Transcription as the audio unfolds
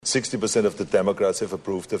60% of the Democrats have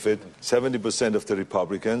approved of it, 70% of the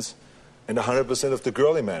Republicans, and 100% of the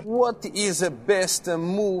girly men. What is the best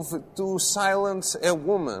move to silence a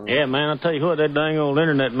woman? Yeah, man, I'll tell you what, that dang old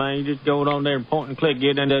internet, man, you just go on there and point and click,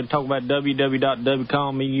 get in there and talk about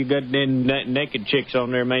www.com, you got them naked chicks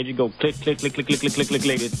on there, man. You go click, click, click, click, click, click, click, click,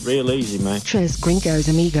 click. It's real easy, man. Tres Gringos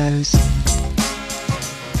Amigos.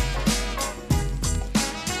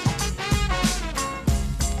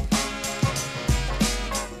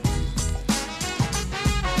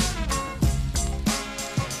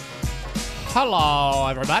 Hello,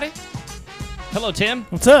 everybody. Hello, Tim.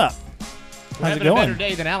 What's up? We're How's it having a better going?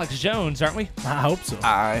 day than Alex Jones, aren't we? I hope so.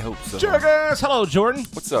 I hope so. Checkers. Hello, Jordan.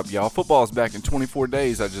 What's up, y'all? Football's back in 24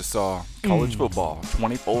 days. I just saw college football.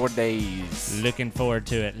 24 days. Looking forward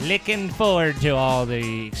to it. Looking forward to all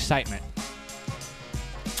the excitement.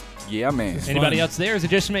 Yeah, man. Anybody fun. else there? Or is it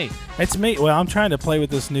just me? It's me. Well, I'm trying to play with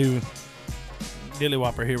this new Dilly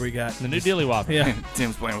Whopper here we got. The new Dilly Whopper. Yeah.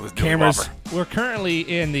 Tim's playing with his Dilly Cameras. Whopper. We're currently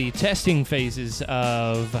in the testing phases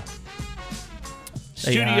of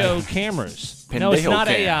studio AI. cameras. No, it's Pendejo not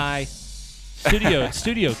cam. AI.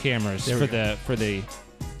 Studio cameras There we for the.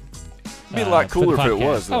 It'd be a lot for the cooler if it podcast.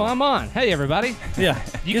 was, though. Oh, I'm on. Hey, everybody. Yeah.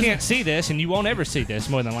 You can't see this, and you won't ever see this,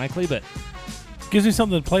 more than likely, but Gives me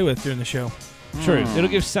something to play with during the show. true. It'll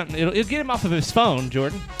give something. It'll get him off of his phone,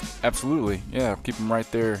 Jordan, Absolutely. Yeah, keep him right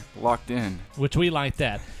there locked in. which we like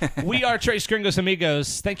that. We are Tres Gringos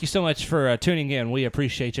Amigos. Thank you so much for tuning in. We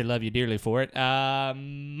appreciate you, love you dearly for it. My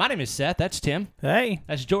name is Seth. That's Tim. Hey.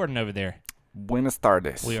 That's Jordan over there. Buenas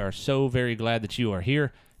tardes. We are so very glad that you are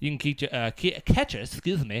here. You can catch us.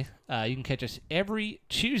 Excuse me. You can catch us every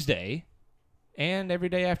Tuesday and every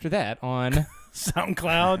day after that on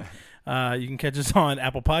SoundCloud. You can catch us on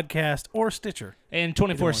Apple Podcast or Stitcher. and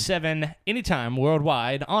 24/7 anytime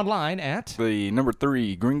worldwide online at. The number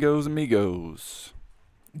 3, Gringos Amigos.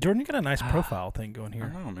 Jordan, you got a nice profile thing going I here.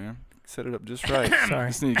 don't know, man. Set it up just right. Sorry.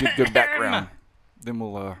 Just need to get good background. Then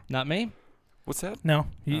we'll, Not me. what's that? No,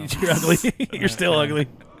 you're ugly. You're still ugly.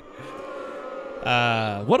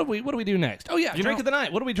 What do we do next? Oh yeah, drink of the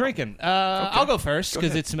night. What are we drinking? I'll go first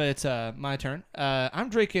because it's my turn. I'm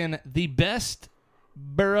drinking the best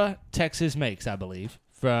Burra Texas makes, I believe,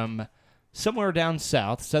 from somewhere down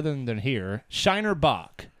southern than here. Shiner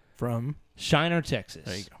Bock, From Shiner, Texas.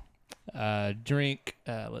 There you go. Drink.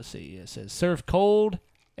 Let's see. It says served cold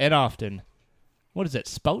and often. What is that?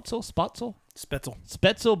 Spotzel? Spetzel.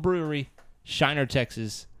 Spetzel Brewery, Shiner,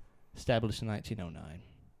 Texas, established in 1909.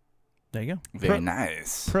 There you go. Very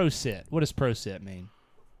nice. Prosit. What does prosit mean?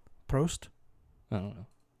 Prost. I don't know.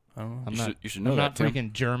 I don't know. You should know I'm that, not Tim.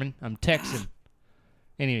 freaking German. I'm Texan.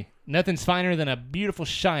 Anyway, nothing's finer than a beautiful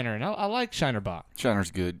Shiner, and I like Shiner Bock.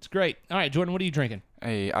 Shiner's good. It's great. All right, Jordan, what are you drinking?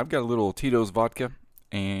 Hey, I've got a little Tito's vodka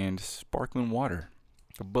and sparkling water.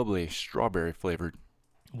 A bubbly, strawberry flavored.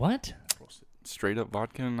 What? Straight up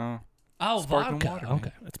vodka and Oh, sparkling vodka. water, man.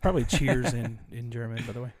 Okay. It's probably cheers in German,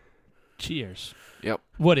 by the way. Cheers. Yep.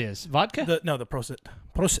 What is vodka? The Prosit.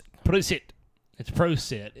 Prosit. Prosit. It's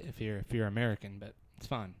prosit if you're American, but it's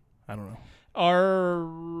fine. I don't know.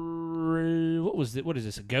 What is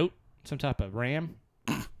this? A goat? Some type of ram?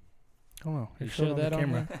 I don't know. You It showed show that on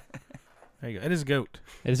camera. there? There you go. It is a goat.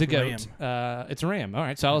 It is a It's a goat. It's a ram. All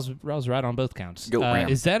right, so I was right on both counts. Goat ram.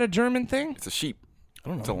 Is that a German thing? It's a sheep. I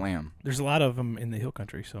don't know. It's a lamb. There's a lot of them in the hill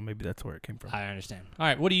country, so maybe that's where it came from. I understand. All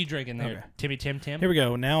right, what are you drinking there, Okay. Timmy Tim? Here we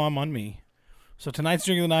go. Now I'm on me. So tonight's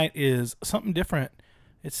drink of the night is something different.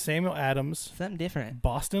 It's Samuel Adams Something different.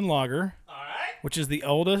 Boston Lager, which is the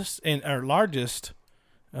oldest and or largest.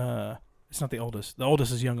 It's not the oldest. The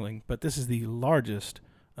oldest is Youngling, but this is the largest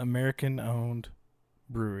American-owned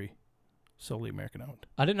brewery, solely American-owned.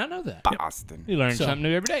 I did not know that. Boston. You learn So- something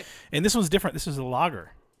new every day. And this one's different. This is a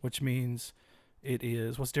lager, which means it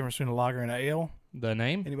is. What's the difference between a lager and an ale? The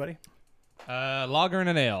name? Anybody? Lager and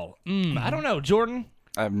an ale. I don't know, Jordan.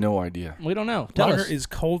 I have no idea. We don't know. Tell Lager us. is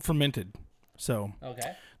cold fermented. So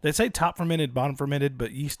Okay. they say top fermented, bottom fermented,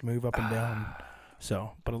 but yeast move up and down.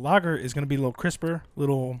 So, but a lager is going to be a little crisper,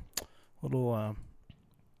 little, I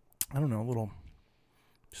don't know,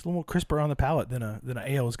 just a little crisper on the palate than an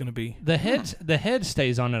ale is going to be. The head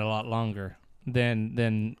stays on it a lot longer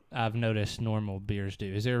than I've noticed normal beers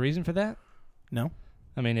do. Is there a reason for that? No,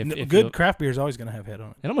 I mean, if good craft beer is always going to have head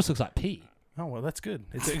on it. it almost looks like pee. Oh well, that's good.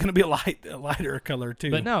 It's going to be a lighter color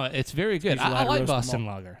too. But no, it's very good. Usually I lighter like roast Boston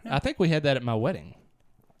malt. Lager. I think we had that at my wedding.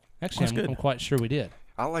 Actually, That's good. I'm quite sure we did.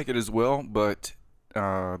 I like it as well, but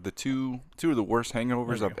the two of the worst hangovers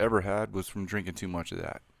There you I've ever had was from drinking too much of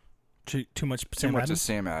that. too much Too Sam much of Adams?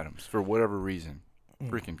 Sam Adams for whatever reason.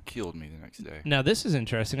 Freaking killed me the next day. Now this is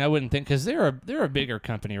interesting. I wouldn't think because they're a bigger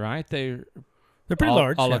company, right? They're They're pretty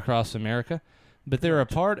large, all yeah. across America. But they're a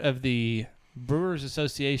part of the Brewers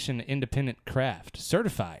Association Independent Craft,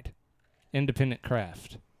 certified independent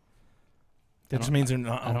craft. That just means they're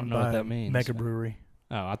not I don't owned know what by that a means. mega brewery.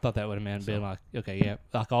 Oh, I thought that would have meant being like, okay, yeah,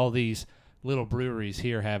 like all these little breweries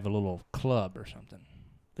here have a little club or something.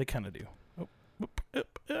 They kind of do.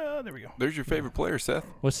 There we go. There's your favorite player, Seth.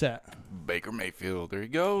 What's that? Baker Mayfield. There he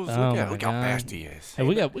goes. Oh, Look how my God. fast he is. Hey,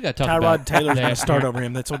 we got to talk about Tyrod Taylor's going that to start here. over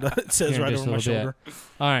him. That's what it says Here in right just over a my little shoulder. bit.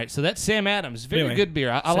 All right, so that's Sam Adams. Very Anyway, good beer.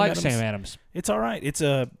 I Sam like Adams. Sam Adams. It's all right.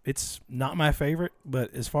 It's not my favorite,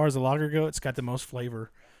 but as far as the lager go, it's got the most flavor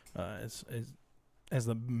as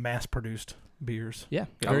the mass produced beers. Yeah,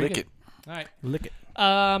 I'll very lick good. it. All right. Lick it.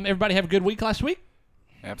 Everybody have a good week last week.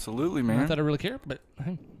 Absolutely, Not man. that I really care, but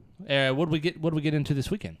hey. What did we get into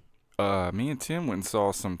this weekend? Me and Tim went and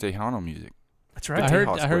saw some Tejano music. That's right. I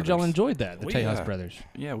Tejas heard y'all Brothers. enjoyed that, the We, Tejas Brothers.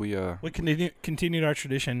 Yeah, we We continued our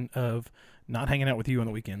tradition of not hanging out with you on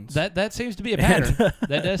the weekends. That seems to be a pattern.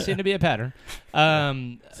 That does seem to be a pattern.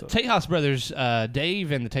 Tejas Brothers,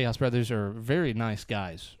 Dave and the Tejas Brothers are very nice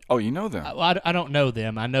guys. Oh, you know them. I don't know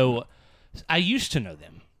them. I used to know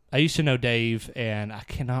them. I used to know Dave, and I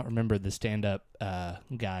cannot remember the stand-up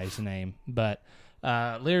guy's name. But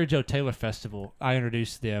Larry Joe Taylor Festival, I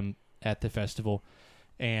introduced them at the festival,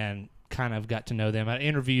 and kind of got to know them. I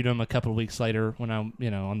interviewed them a couple of weeks later when I'm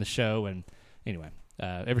on the show, and anyway,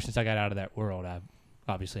 ever since I got out of that world, I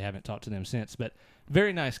obviously haven't talked to them since. But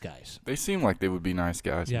very nice guys. They seem like they would be nice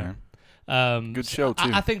guys, Yeah. man. Good show,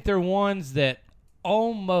 too. I think they're ones that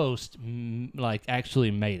almost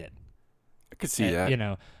actually made it. I could see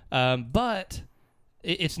that. But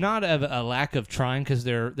it's not a lack of trying, because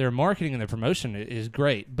their marketing and their promotion is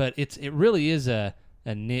great, but it really is a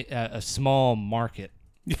small market.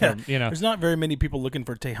 Yeah, from, there's not very many people looking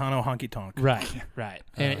for Tejano honky tonk. Right.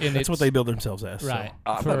 And That's it's what they build themselves as. right. So.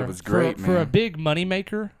 I thought it was great, for a man. big money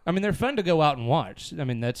maker. I mean, they're fun to go out and watch. I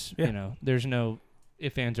mean, that's there's no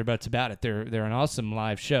ifs, ands, or buts about it. They're an awesome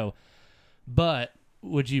live show. But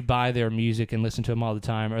would you buy their music and listen to them all the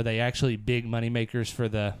time? Are they actually big money makers for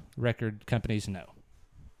the record companies?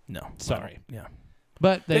 No. Sorry. Yeah.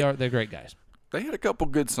 But they're great guys. They had a couple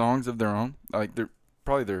good songs of their own. Like they're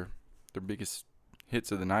probably their biggest hits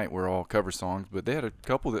of the night were all cover songs, but they had a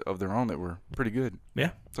couple of their own that were pretty good.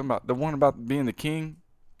 Yeah. Something about the one about being the king.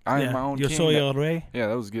 I am my own Yo king. soy el rey. Yeah,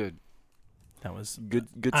 that was good. That was Good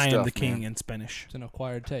I stuff. am the king man. in Spanish. It's an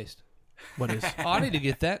acquired taste. What is? Oh, I need to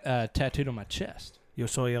get that tattooed on my chest. Yo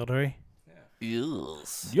soy el rey.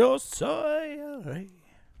 Yes. Yo soy el rey.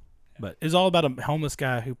 But it's all about a homeless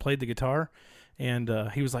guy who played the guitar, and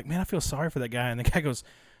he was like, "Man, I feel sorry for that guy." And the guy goes,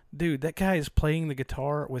 "Dude, that guy is playing the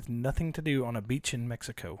guitar with nothing to do on a beach in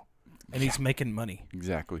Mexico, and he's making money."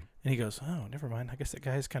 Exactly. And he goes, "Oh, never mind. I guess that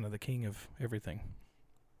guy is kind of the king of everything."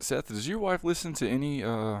 Seth, does your wife listen to any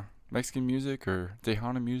Mexican music or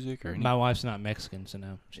Tejano music or any, My wife's not Mexican, so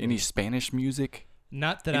no. any Spanish music?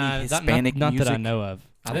 Not that Any not Hispanic that I music? know of.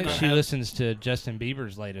 I think Okay. she listens to Justin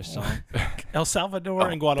Bieber's latest song. El Salvador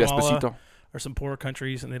and Guatemala Despacito. are some poor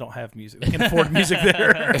countries, and they don't have music. They can afford music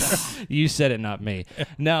there. You said it, not me.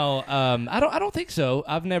 No, I don't think so.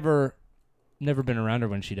 I've never been around her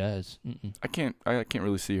when she does. Mm-mm. I can't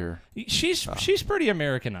really see her. She's pretty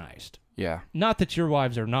Americanized. Yeah. Not that your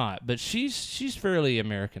wives are not, but she's fairly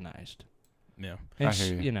Americanized. Yeah. And I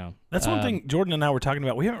hear you. That's one thing Jordan and I were talking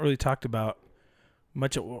about. We haven't really talked about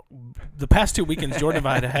much of the past 2 weekends. Jordan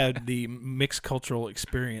and I had the mixed cultural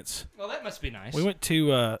experience. Well, that must be nice. We went to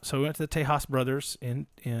the Tejas Brothers in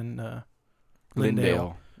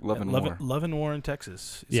Lindale, Love and War. Love and Warren,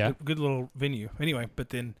 Texas. It's Yeah. a good little venue. Anyway, but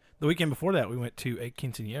then the weekend before that, we went to a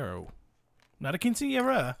quinceañero. Not a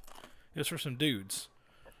quinceañera. It was for some dudes.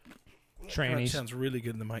 That Trannies. sounds really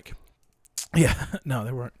good in the mic. Yeah, no,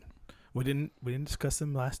 they weren't. We didn't discuss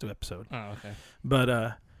them last episode. Oh, okay.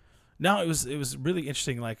 But no, it was really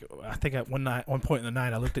interesting. Like, I think at one point in the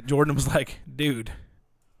night, I looked at Jordan and was like, "Dude,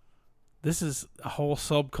 this is a whole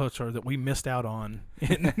subculture that we missed out on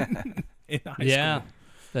in high Yeah, school.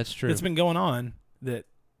 that's true. It's been going on. That,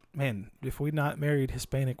 man, if we'd not married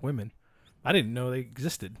Hispanic women, I didn't know they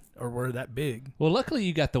existed or were that big. Well, luckily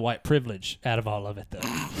you got the white privilege out of all of it, though.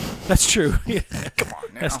 That's true. Yeah, Come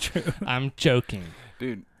on now. that's true. I'm joking.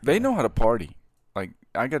 Dude, they know how to party. Like,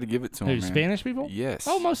 I got to give it to them, Who, man. Spanish people? Yes.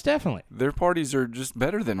 Oh, most definitely. Their parties are just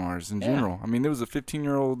better than ours in Yeah. general. I mean, there was a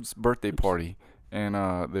 15-year-old's birthday party, and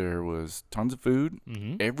there was tons of food.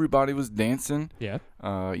 Mm-hmm. Everybody was dancing. Yeah,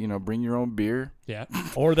 Bring your own beer. yeah.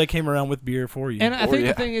 Or they came around with beer for you. And I Or, think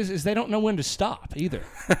yeah. the thing is they don't know when to stop either.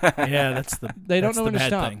 Yeah, that's the They don't that's know the when to bad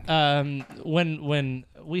stop. thing. When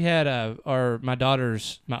we had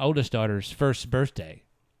my oldest daughter's first birthday,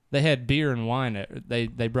 they had beer and wine.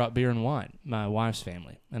 They brought beer and wine, my wife's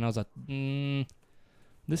family. And I was like,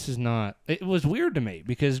 this is not... It was weird to me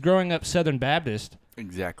because growing up Southern Baptist...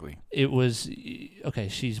 Exactly. It was, okay,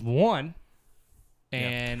 she's one,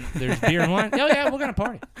 and there's beer and wine. Oh, yeah, we're going to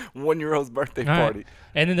party. 1-year-old's birthday All party. Right.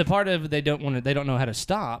 And then the part of they don't know how to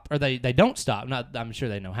stop, or they don't stop. I'm sure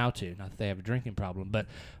they know how to, not that they have a drinking problem. But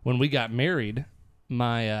when we got married,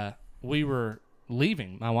 we were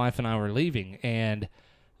leaving. My wife and I were leaving, and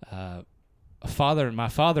my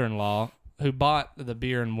father-in-law, who bought the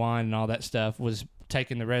beer and wine and all that stuff, was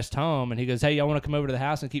taking the rest home, and he goes, "Hey, y'all want to come over to the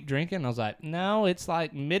house and keep drinking?" And I was like, "No, it's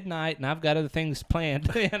like midnight, and I've got other things planned."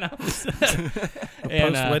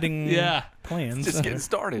 Post-wedding plans. Just getting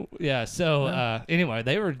started. Yeah. So anyway,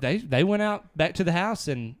 they went out back to the house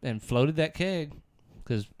and floated that keg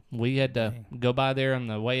because we had to go by there on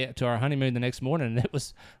the way to our honeymoon the next morning, and it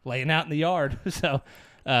was laying out in the yard. So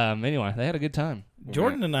anyway, they had a good time.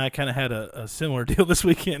 Jordan and I kind of had a similar deal this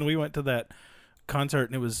weekend. We went to that concert,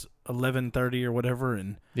 and it was 11:30 or whatever,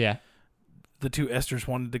 and the two Esthers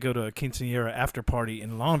wanted to go to a quinceañera after party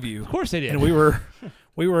in Longview. Of course they did. And we were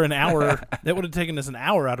an hour. That would have taken us an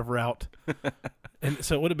hour out of route, and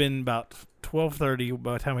so it would have been about 12:30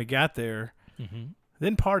 by the time we got there. Mm-hmm.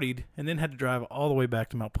 Then partied, and then had to drive all the way back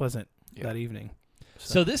to Mount Pleasant that evening.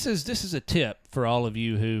 So this is a tip for all of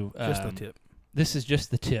you who just a tip. This is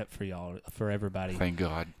just the tip for y'all, for everybody. Thank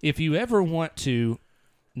God. If you ever want to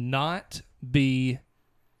not be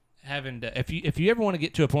having to, if you ever want to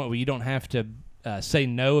get to a point where you don't have to say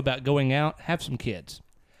no about going out, have some kids.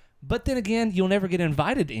 But then again, you'll never get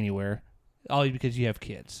invited anywhere, all because you have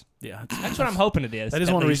kids. Yeah, that's what I'm hoping it is. That is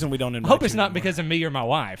one reason we don't invite. I hope it's you not anymore. because of me or my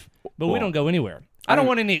wife, but we don't go anywhere. I don't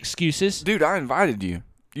want any excuses. Dude, I invited you.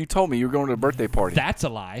 You told me you were going to a birthday party. That's a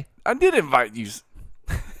lie. I did invite you.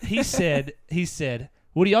 He said,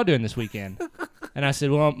 "What are y'all doing this weekend?" And I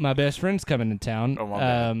said, "Well, my best friend's coming in town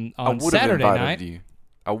on Saturday night." You.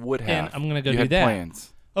 I would have. And I'm gonna go you do had that.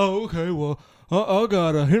 Plans. Oh, okay. Well, I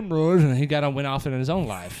got a hemorrhoid, and he went off in his own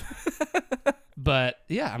life. But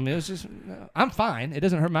yeah, I mean, it was just I'm fine. It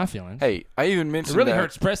doesn't hurt my feelings. Hey, I even mentioned it really that.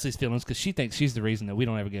 hurts Presley's feelings because she thinks she's the reason that we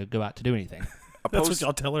don't ever go out to do anything. That's what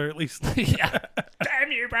y'all tell her at least. Yeah.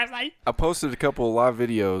 Damn you, Presley. I posted a couple of live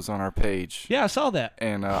videos on our page. Yeah, I saw that.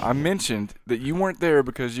 And I mentioned that you weren't there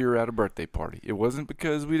because you were at a birthday party. It wasn't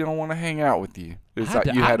because we don't want to hang out with you. It's like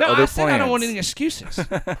you had other I said plans. I don't want any excuses.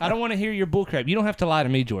 I don't want to hear your bullcrap. You don't have to lie to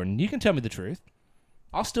me, Jordan. You can tell me the truth.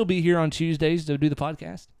 I'll still be here on Tuesdays to do the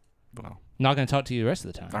podcast. Well, not going to talk to you the rest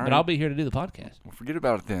of the time, but I'll be here to do the podcast. Well, forget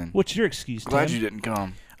about it then. What's your excuse, Glad Tim? you didn't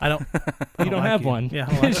come. I don't. You don't have one. Yeah,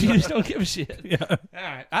 I don't like you just don't give a shit. Yeah. All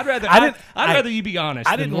right. I'd rather you be honest.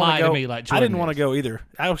 I didn't than lie to me like Jordan I didn't want to is. go either.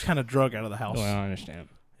 I was kind of drug out of the house. Well, I understand.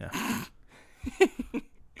 Yeah.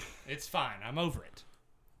 It's fine. I'm over it.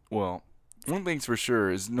 Well, one thing's for sure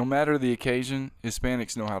is no matter the occasion,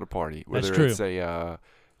 Hispanics know how to party. Whether That's true. it's a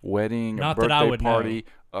wedding, Not a that I birthday would party,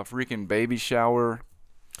 a freaking baby shower.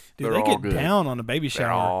 Dude, they're they all get good. down on a baby They're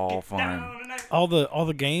shower. all fun. All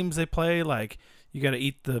the games they play, like you got to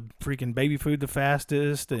eat the freaking baby food the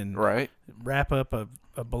fastest and wrap up a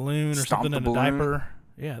balloon or Stomp something the in balloon. a diaper.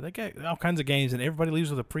 Yeah, they got all kinds of games, and everybody leaves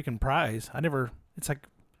with a freaking prize. It's like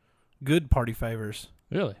good party favors.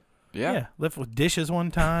 Really? Yeah. Left with dishes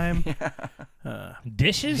one time.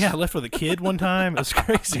 Dishes? Yeah, left with a kid one time. It was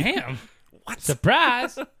crazy. Damn. What?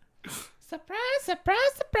 Surprise.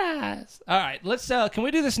 Surprise. All right, let's can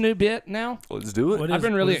we do this new bit now? Let's do it. I've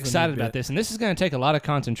been really excited about this, and this is going to take a lot of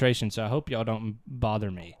concentration, so I hope y'all don't bother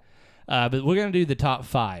me. But we're going to do the top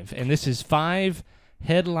 5, and this is 5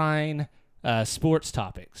 headline sports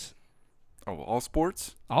topics. Oh, all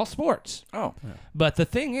sports? All sports. Oh. Yeah. But the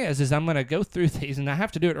thing is I'm going to go through these, and I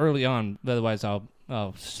have to do it early on, otherwise I'll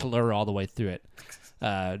slur all the way through it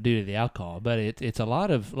due to the alcohol. But it's a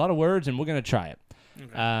lot of words, and we're going to try it.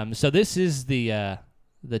 Okay. So this is the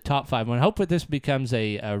top 5 one. Hopefully this becomes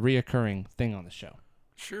a reoccurring thing on the show.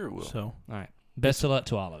 Sure it will. So, all right. Best of luck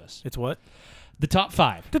to all of us. It's what? The top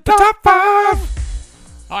 5. The top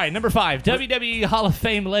 5! All right, number 5. WWE Hall of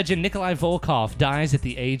Fame legend Nikolai Volkov dies at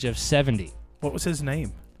the age of 70. What was his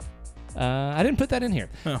name? I didn't put that in here.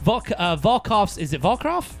 Oh. Volkov's, is it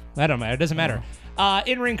Volkov? I don't know. It doesn't matter.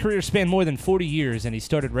 In-ring career spanned more than 40 years, and he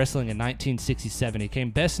started wrestling in 1967. He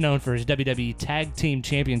became best known for his WWE Tag Team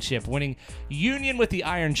Championship, winning union with the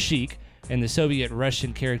Iron Sheik and the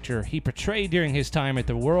Soviet-Russian character he portrayed during his time at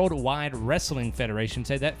the Worldwide Wrestling Federation,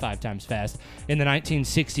 say that 5 times fast, in the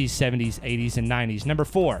 1960s, 70s, 80s, and 90s. Number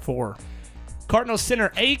 4. Cardinals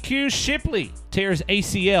center A.Q. Shipley tears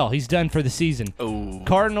ACL. He's done for the season. Oh.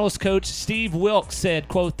 Cardinals coach Steve Wilkes said,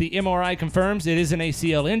 quote, the MRI confirms it is an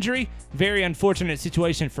ACL injury. Very unfortunate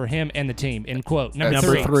situation for him and the team, end quote.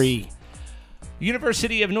 Number three.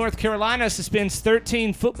 University of North Carolina suspends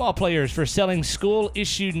 13 football players for selling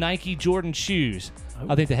school-issued Nike Jordan shoes.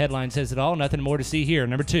 I think the headline says it all. Nothing more to see here.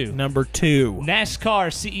 Number two. NASCAR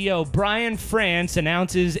CEO Brian France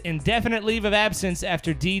announces indefinite leave of absence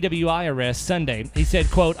after DWI arrest Sunday. He said,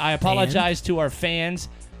 quote, I apologize to our fans,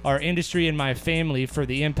 our industry, and my family for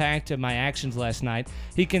the impact of my actions last night.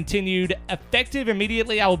 He continued, effective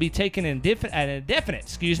immediately, I will be taking an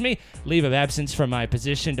indefinite leave of absence from my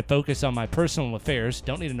position to focus on my personal affairs.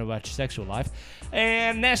 Don't need to know about your sexual life.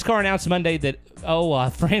 And NASCAR announced Monday that,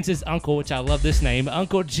 France's uncle, which I love this name,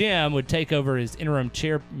 Uncle Jim, would take over as interim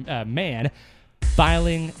chairman,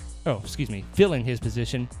 filling his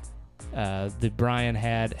position that Brian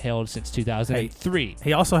had held since 2003.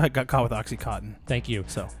 He also got caught with OxyContin. Thank you.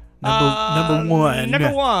 So number one.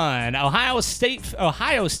 Number one. Ohio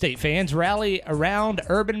State fans rally around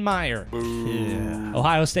Urban Meyer. Yeah.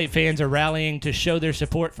 Ohio State fans are rallying to show their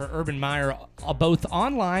support for Urban Meyer both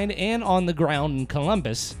online and on the ground in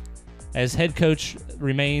Columbus, as head coach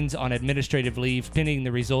remains on administrative leave pending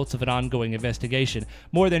the results of an ongoing investigation.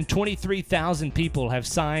 More than 23,000 people have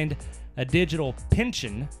signed a digital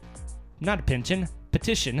petition.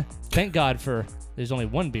 Thank God for there's only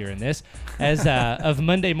one beer in this. As of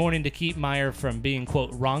Monday morning to keep Meyer from being,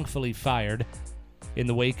 quote, wrongfully fired in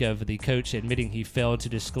the wake of the coach admitting he failed to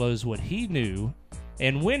disclose what he knew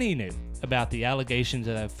and when he knew about the allegations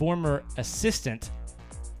that a former assistant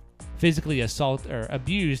physically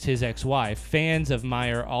abused his ex-wife. Fans of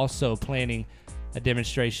Meyer also planning a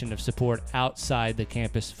demonstration of support outside the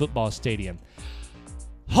campus football stadium.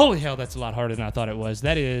 Holy hell, that's a lot harder than I thought it was.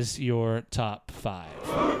 That is your top 5.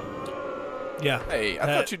 Yeah. Hey, I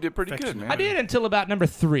thought you did pretty good, man. I did until about number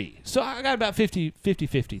 3. So I got about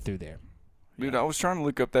 50-50 through there. Dude, I was trying to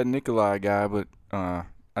look up that Nikolai guy, but I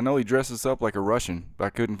know he dresses up like a Russian, but I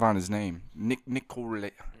couldn't find his name.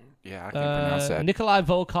 Nikolai. Yeah, I can't pronounce that. Nikolai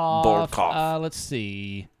Volkov. Let's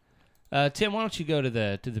see. Tim, why don't you go to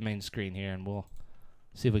the main screen here, and we'll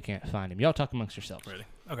see if we can't find him. Y'all talk amongst yourselves. Ready?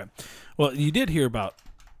 Okay. Well, you did hear about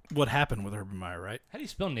what happened with Urban Meyer, right? How do you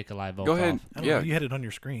spell Nikolai Volkov? Go ahead. I don't know, you had it on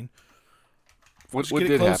your screen. What Just get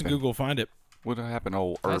did it close happen? and Google, find it. What happened,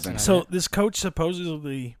 old Urban? So this coach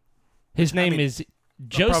supposedly... His name is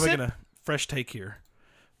Joseph? I'm probably going to fresh take here.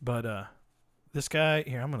 But this guy...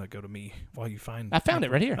 Here, I'm going to go to me while you find... I found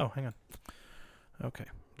it right here. Oh, hang on. Okay.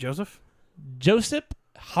 Joseph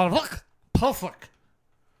Haluk Poflik.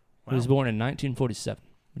 Wow. He was born in 1947.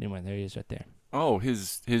 Anyway, there he is right there. Oh,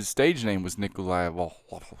 his stage name was Nikolai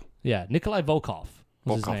Volkov. Yeah, Nikolai Volkov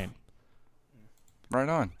was his name. Right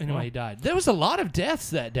on. Anyway, he died. There was a lot of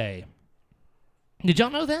deaths that day. Did y'all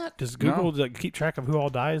know that? Does Google keep track of who all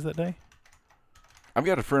dies that day? I've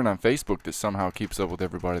got a friend on Facebook that somehow keeps up with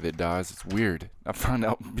everybody that dies. It's weird. I found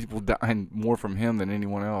out people dying more from him than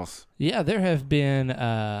anyone else. Yeah, there have been,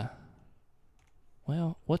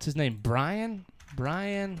 what's his name? Brian?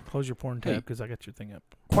 Close your porn tab because I got your thing up.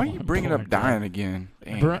 Why are you bringing up dying again?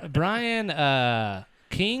 Brian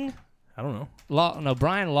King? I don't know.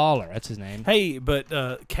 Brian Lawler. That's his name. Hey,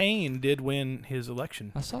 but Kane did win his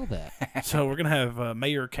election. I saw that. So we're going to have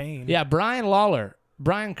Mayor Kane. Yeah, Brian Lawler.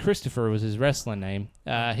 Brian Christopher was his wrestling name.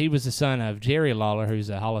 He was the son of Jerry Lawler, who's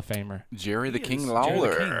a Hall of Famer. Jerry the King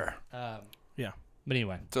Lawler. Yeah. But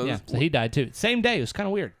anyway, so he died too. Same day. It was kind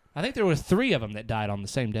of weird. I think there was 3 of them that died on the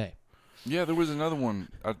same day. Yeah, there was another one.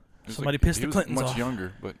 Somebody pissed the Clintons off. Much off.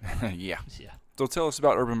 younger, but yeah. So tell us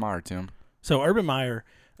about Urban Meyer, Tim. So Urban Meyer,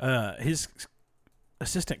 his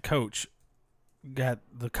assistant coach got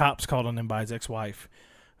the cops called on him by his ex-wife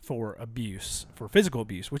for physical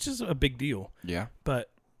abuse, which is a big deal. Yeah.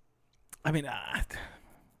 But, I mean, I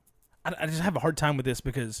just have a hard time with this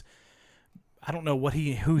because I don't know who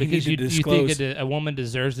he needed to disclose. You think a woman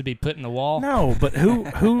deserves to be put in the wall? No, but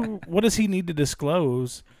what does he need to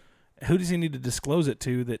disclose? Who does he need to disclose it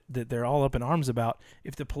to that they're all up in arms about?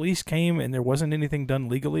 If the police came and there wasn't anything done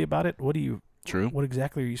legally about it, what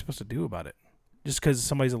exactly are you supposed to do about it? Just because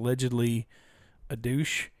somebody's allegedly a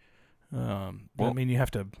douche, I mean you have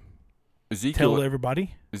to tell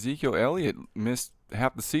everybody. Ezekiel Elliott missed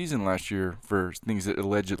half the season last year for things that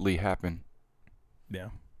allegedly happened. Yeah.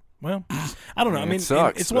 Well, I don't know. I mean, it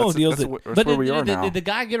sucks. It's one of those deals that's where we are now. Did the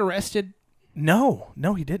guy get arrested? No,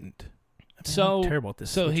 he didn't. So I'm terrible at this.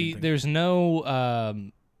 So there's no,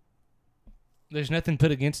 there's nothing put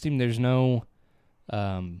against him. There's no,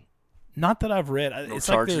 not that I've read. No it's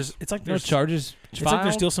charges. like there's no charges. It's like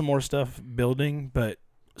there's still some more stuff building, but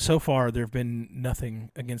so far there have been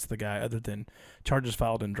nothing against the guy other than charges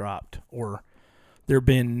filed and dropped, or there have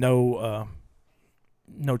been no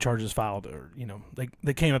charges filed, or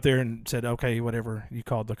they came up there and said, okay, whatever, you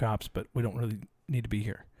called the cops, but we don't really need to be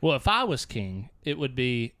here. Well, if I was king, it would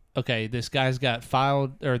be okay. This guy's got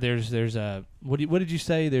filed, or there's a what did you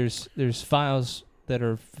say? There's files that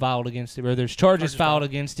are filed against him, or there's charges filed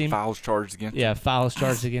against him. Files charged against him. Yeah, files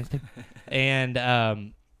charged against him.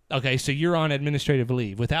 And okay, so you're on administrative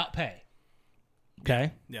leave without pay.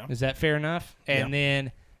 Okay, Yeah. is that fair enough? And Yeah.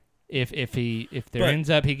 then if ends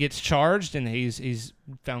up he gets charged and he's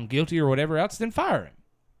found guilty or whatever else, then fire him.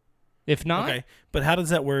 If not, Okay, but how does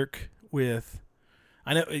that work with?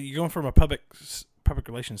 I know you're going from a public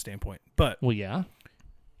relations standpoint, but well, yeah.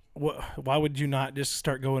 why would you not just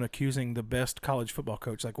start going accusing the best college football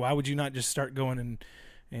coach? Like, why would you not just start going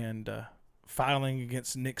and filing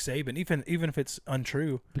against Nick Saban, even if it's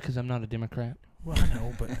untrue? Because I'm not a Democrat. Well, I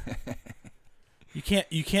know, but you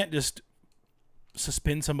can't just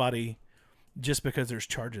suspend somebody just because there's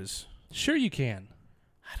charges. Sure, you can.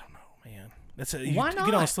 I don't know, man. Why You get on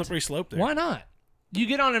a not? slippery slope there. Why not? You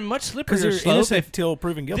get on a much Because slipperier they're slope. innocent until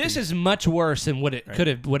proven guilty. This is much worse than what it Right. could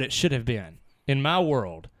have, what it should have been. In my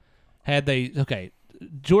world, had they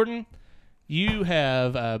Jordan, you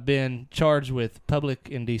have been charged with public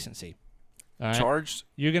indecency. All right? Charged?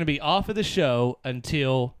 You're going to be off of the show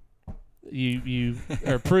until you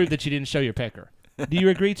are proved that you didn't show your pecker. Do you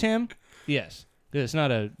agree, Tim? Yes. It's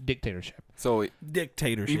not a dictatorship. So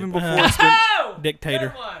dictatorship. even before it's been,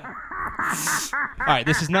 Dictator. All right,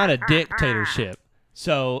 this is not a dictatorship.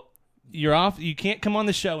 So you're off. You can't come on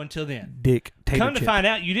the show until then. Dictatorship. Come to find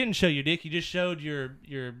out, you didn't show your dick. You just showed your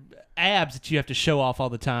abs that you have to show off all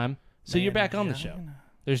the time. So you're back on the show.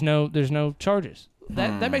 There's no charges.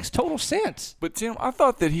 That makes total sense. But Tim, I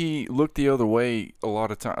thought that he looked the other way a lot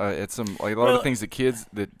of time at some a lot of things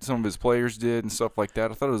that some of his players did and stuff like that.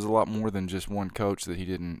 I thought it was a lot more than just one coach that he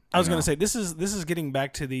didn't. I was going to say this is getting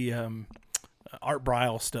back to the Art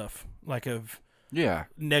Briles stuff, like of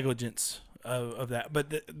negligence of that.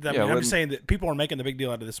 But I'm just saying that people are making the big deal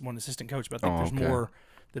out of this one assistant coach, but I think there's more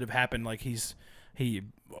that have happened. Like he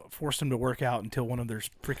forced him to work out until one of their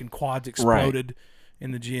freaking quads exploded in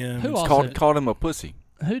the gym. Who also called him a pussy.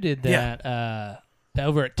 Who did that?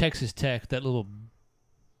 Over at Texas Tech, that little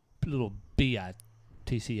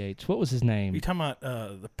BITCH. What was his name? You talking about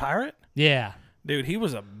the pirate? Yeah. Dude, he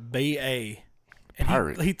was a BA. And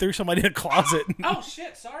Pirate. He threw somebody in a closet. Oh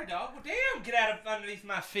shit! Sorry, dog. Well, damn! Get out of underneath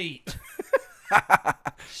my feet.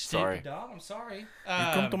 Sorry, Stupid dog. I'm sorry. You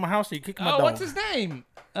come to my house and you kick my dog. What's his name?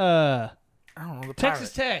 I don't know. The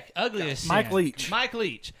Texas pirate. Tech. Ugliest. Mike sin. Leach. Mike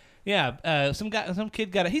Leach. Yeah. Some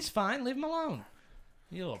kid got it. He's fine. Leave him alone.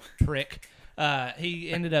 You little prick.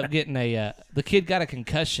 He ended up getting the kid got a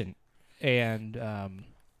concussion, and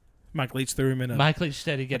Mike Leach threw him in a Mike Leach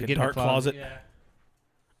said he got to a get dark in a closet. closet.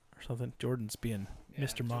 Or something. Jordan's being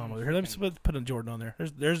Mr. Mom over here. Let me put a Jordan on there.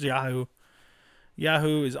 There's Yahoo.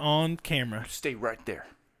 Yahoo is on camera. Stay right there.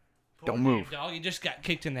 Poor Don't move. Dog, you just got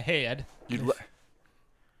kicked in the head. What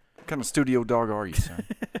kind of studio dog are you, son?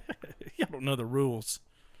 Y'all don't know the rules.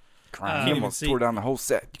 Crying. He almost tore down the whole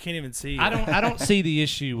set. You can't even see. I don't see the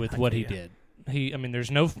issue with what he did.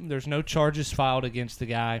 There's no charges filed against the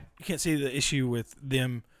guy. You can't see the issue with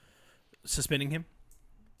them suspending him.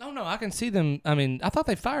 Oh no, I can see them. I thought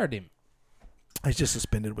they fired him. He's just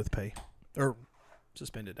suspended with pay, or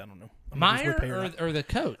suspended. I don't know. Meyer or the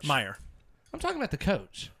coach? Meyer. I'm talking about the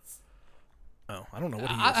coach. Oh, I don't know what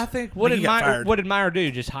he is. I think what did Meyer do?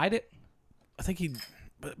 Just hide it? I think he.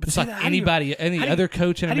 But It's see, like how any other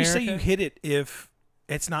coach in how America. do you say you hit it if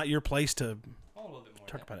it's not your place to Hold a little bit more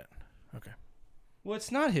talk about it? Okay. Well,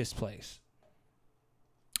 it's not his place.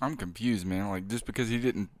 I'm confused, man. Like just because he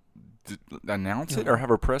didn't announce it or have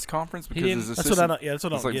a press conference because his That's assistant. what I don't. Yeah, that's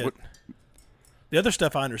what I it's don't like, get. what- The other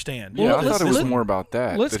stuff I understand. Yeah, I let's- thought it was let's- more about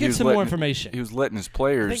that. let's that he get was some more letting- information. He was letting his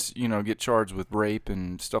players, get charged with rape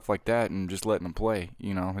and stuff like that, and just letting them play.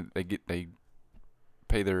 They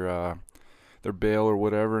pay their bail or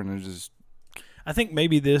whatever, and it's just. I think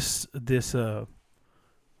maybe this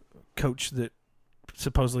coach that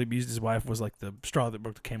supposedly abused his wife was like the straw that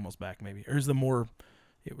broke the camel's back, maybe, or is the more.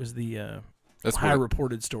 It was the That's higher what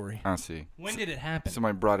reported story. I see. When did it happen?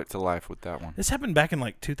 Somebody brought it to life with that one. This happened back in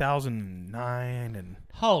like 2009, and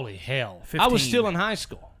Holy hell! 15. I was still in high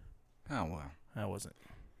school. Oh wow. I wasn't.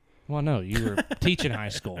 Well, no, you were teaching high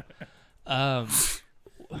school. I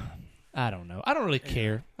don't know. I don't really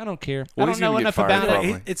care. I don't care. Well, I he's don't know gonna get enough fired about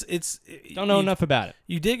probably. it. Don't know enough about it.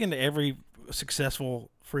 You dig into every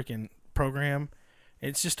successful freaking program.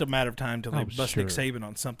 It's just a matter of time till they bust Nick sure. Saban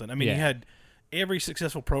on something. I mean, Yeah. you had every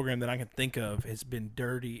successful program that I can think of has been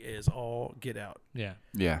dirty as all get out. Yeah.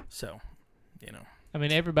 Yeah. So, you know, I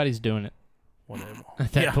mean, everybody's doing it whatever.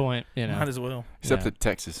 at that Yeah. point. You know. Might as well. Except Yeah. at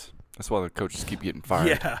Texas. That's why the coaches keep getting fired.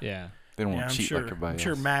 Yeah. Yeah. They don't Yeah, want I'm to cheat sure. like everybody I'm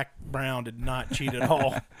sure else. Mac Brown did not cheat at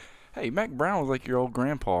all. Hey, Mac Brown was like your old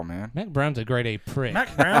grandpa, man. Mac Brown's a grade A prick.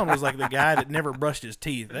 Mac Brown was like the guy that never brushed his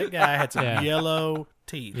teeth. That guy had some Yeah. yellow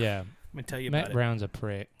teeth. Yeah. Let me tell you Mac about Brown's a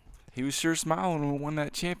prick. He was sure smiling when we won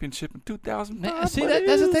that championship in 2005. See,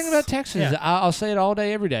 that's the thing about Texas. Yeah. I'll say it all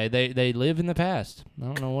day, every day. They live in the past. I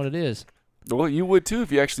don't know what it is. Well, you would too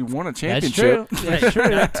if you actually won a That's championship. true. That's true.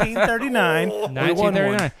 it. 1939. we won one.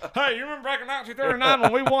 1939. Hey, you remember back in 1939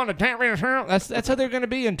 when we won the championship? That's how they're going to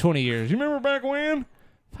be in 20 years. You remember back when?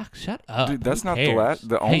 Fuck, shut up. Dude, that's Who not cares?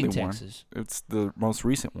 the only Hate one. Texas. It's the most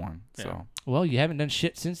recent one. Yeah. So Well, you haven't done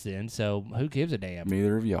shit since then, so who gives a damn?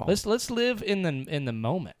 neither of y'all. Let's live in the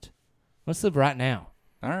moment. Let's live right now.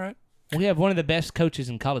 All right. We have one of the best coaches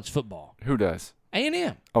in college football. Who does?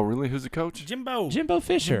 A&M. Oh, really? Who's the coach? Jimbo. Jimbo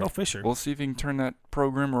Fisher. Jimbo Fisher. We'll see if he can turn that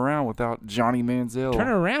program around without Johnny Manziel. Turn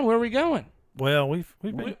it around. Where are we going? Well, we've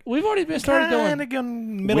been We've already been started kind of going.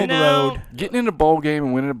 going middle of the know, road. Getting in a bowl game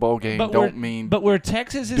and winning a bowl game But don't mean. But where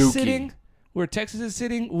Texas is Dookie.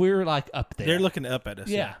 sitting, we're like up there. They're looking up at us.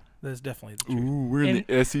 Yeah. That's definitely the truth. Ooh, we're in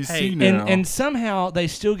the SEC hey, now. and somehow they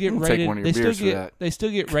still get We'll take rated. one of your They still beers for get that. they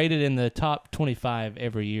still get rated in the top 25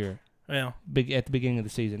 every year. Well, At the beginning of the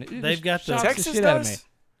season, It They've just got the- shocks Texas shit out of me. does?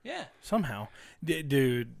 Yeah. somehow.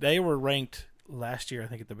 Dude, they were ranked last year, I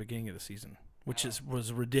think, at the beginning of the season, which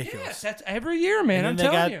was ridiculous. Yes, that's every year, man. and I'm then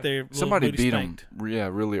they telling got you. their little Somebody booty beat them, spanked.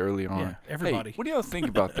 really early on. Yeah, everybody. Hey, what do y'all think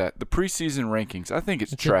about that? The preseason rankings, I think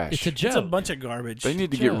it's It's trash. it's a joke. It's a bunch of garbage. They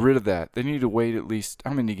need to get joke. rid of that. They need to wait at least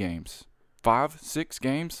how many games? 5, 6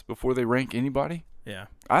 games before they rank anybody? Yeah.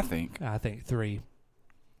 I think. I think 3.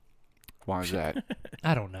 Why is that?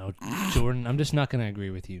 I don't know, Jordan. I'm just not going to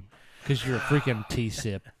agree with you because you're a freaking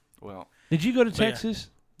T-sip. Well, Did you go to yeah.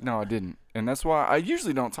 Texas? no, I didn't. And that's why I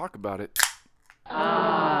usually don't talk about it.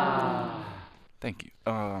 Thank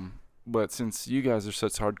you. But since you guys are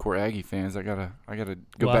such hardcore Aggie fans, I gotta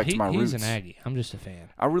go Well, back to my he's roots. an Aggie. I'm just a fan.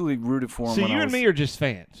 I really rooted for him. So when you I and was, me are just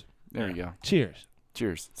fans. There you go. Cheers.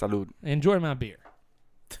 Cheers. Salud. Enjoy my beer.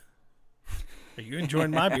 You enjoying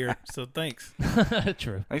my beer, so thanks.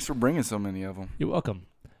 True. Thanks for bringing so many of them. You're welcome.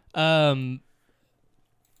 Anyway,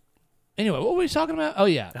 what were we talking about? Oh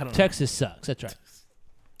yeah, I don't know. Texas sucks. That's right.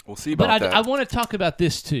 We'll see But about that. I want to talk about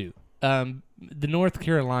this too. The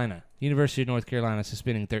University of North Carolina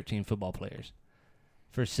suspending 13 football players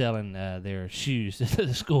for selling their shoes that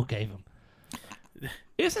the school gave them.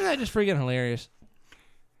 Isn't that just freaking hilarious?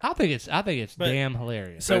 I think it's But- damn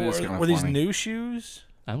hilarious. So That is kinda were these funny. new shoes?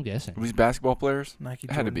 I'm guessing. These basketball players? Nike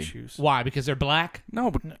It had to Jordan be. shoes. Why? Because they're black?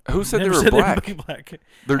 No, but who said they Never were said black? They were black.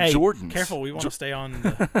 They're Hey, Jordans. Careful, we want to stay on.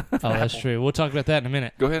 The, Oh, that's true. We'll talk about that in a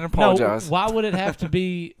minute. Go ahead and apologize. No, why would it have to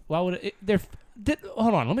be? Why would it?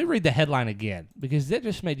 Hold on. Let me read the headline again because that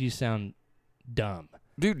just made you sound dumb.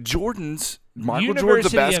 Dude, Jordan's Michael Jordan's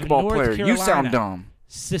University a of basketball North player. You sound Carolina. dumb.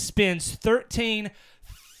 Suspends 13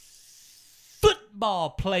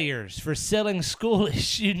 football players for selling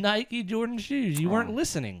school-issued Nike Jordan shoes. You weren't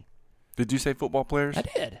listening. Did you say football players? I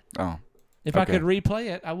did. Oh, If I Okay. could replay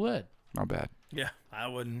it, I would. my bad. yeah, I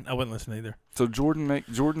wouldn't listen either. So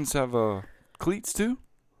Jordans have cleats too?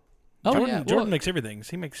 Oh Jordan, yeah. Jordan makes everything.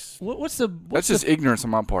 He makes. What's the? That's What's just the, ignorance on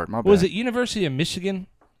my part. My bad. was it University of Michigan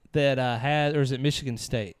that had, or is it Michigan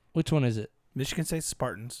State? Which one is it? Michigan State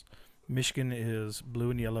Spartans. Michigan is blue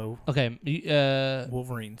and yellow Okay.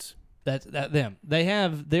 Wolverines. That's them.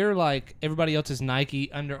 They're like everybody else is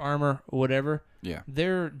Nike, Under Armour, or whatever. Yeah.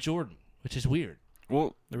 They're Jordan, which is weird.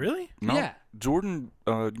 Well, Really? no. Yeah. Jordan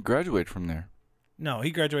graduated from there. No, he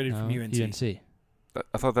graduated from UNC. UNC.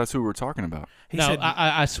 I thought that's who we were talking about. He No, said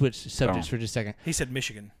I switched subjects Oh. for just a second. he said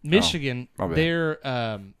Michigan. Michigan, my bad.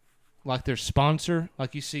 they're like their sponsor.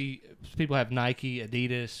 Like you see, people have Nike,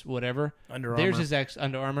 Adidas, whatever. Under Theirs Armour. is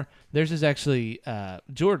Under Armour. Theirs is actually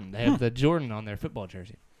Jordan. They have the Jordan on their football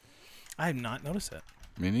jersey. I have not noticed that.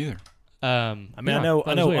 Me neither. I mean, yeah, I know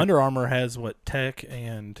that was weird. Under Armour has what Tech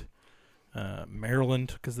and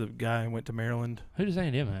Maryland because the guy went to Maryland. Who does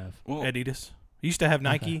A&M have? Well, Adidas. He used to have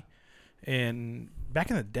Nike, and back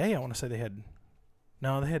in the day, I want to say they had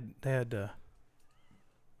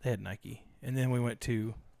Nike, and then we went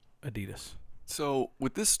to Adidas. so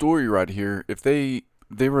with this story right here, if they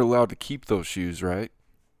were allowed to keep those shoes, right?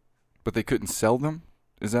 But they couldn't sell them.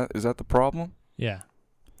 Is that the problem? Yeah.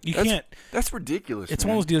 You That's- can't. That's ridiculous. It's man.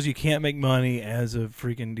 one of those deals you can't make money as a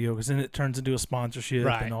freaking deal because then it turns into a sponsorship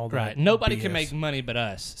Right. and all that. Right. Nobody can BS. make money but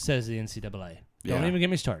us, says the NCAA. Don't Yeah. even get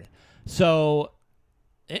me started. So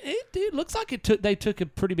It looks like they took a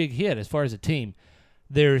pretty big hit as far as a team.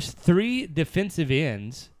 There's 3 defensive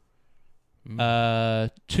ends,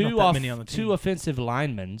 two offensive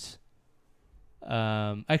linemen,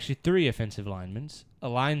 actually 3 offensive linemen, a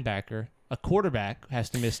linebacker, a quarterback has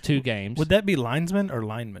to miss 2 games. Would that be linesmen or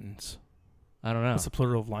linemans? I don't know. What's the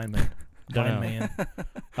plural of lineman? Lineman.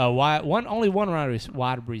 Only one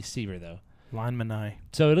wide receiver though. Lineman.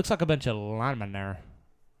 So it looks like a bunch of linemen there.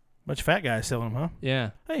 Bunch of fat guys selling them, huh?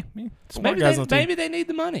 Yeah. Hey, smart guys on the team. Maybe they need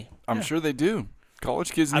the money. I'm sure they do.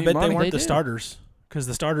 College kids need I bet money. they weren't They the do. starters because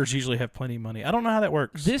the starters usually have plenty of money. I don't know how that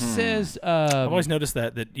works. This says I've always noticed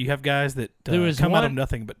that you have guys that There was come out of one-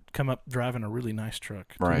 nothing but come up driving a really nice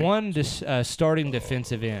truck. Right. one starting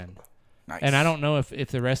defensive end. Nice. And I don't know if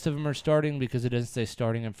the rest of them are starting because it doesn't say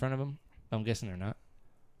starting in front of them. I'm guessing they're not.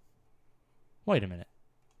 Wait a minute.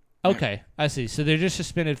 Okay, I see. So they're just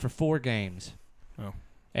suspended for 4 games. Oh.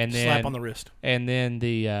 And then Slap on the wrist. And then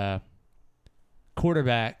the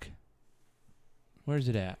quarterback. Where's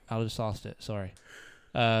it at? I just lost it. Sorry.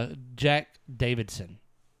 Jack Davidson.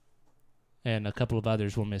 And a couple of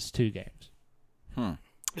others will miss 2 games.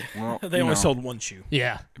 Well, They only sold 1 shoe.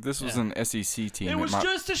 Yeah. If this was an SEC team, It was might,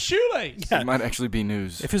 just a shoelace. it might actually be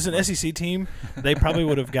news. If it was an SEC team, they probably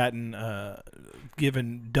would have gotten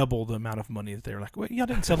given double the amount of money that they were like, well, y'all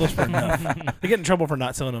didn't sell those for enough. They get in trouble for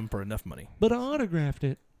not selling them for enough money. But I autographed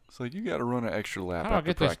it. So you got to run an extra lap How do I after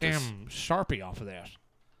get practice. this damn Sharpie off of this?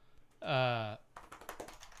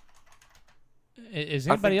 Is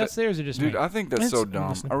I anybody think else there, or is it just Dude, me? I think that's It's- so I'm dumb.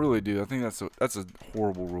 listening. I really do. I think that's a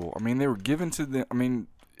horrible rule. I mean, they were given to them. I mean,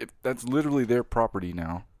 if that's literally their property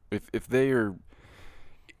now. If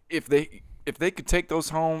they could take those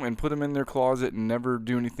home and put them in their closet and never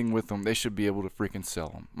do anything with them, they should be able to freaking sell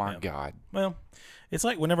them. My God. Well, it's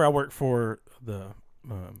like whenever I worked for the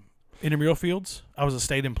intramural fields, I was a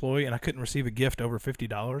state employee and I couldn't receive a gift over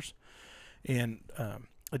 $50. And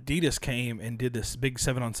Adidas came and did this big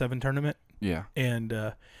 7-on-7 tournament. Yeah. And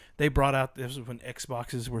they brought out, this was when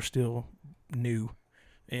Xboxes were still new,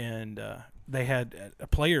 and they had a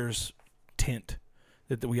player's tent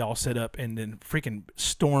that we all set up, and then freaking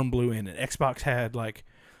storm blew in, and Xbox had like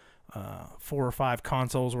 4 or 5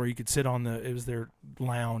 consoles where you could sit on it was their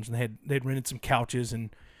lounge, and they'd rented some couches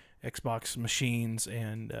and Xbox machines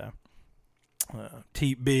and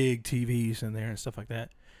big TVs in there and stuff like that.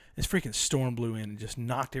 This freaking storm blew in and just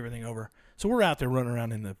knocked everything over. So we're out there running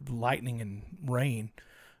around in the lightning and rain,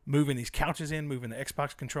 moving these couches in, moving the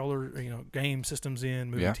Xbox controller, game systems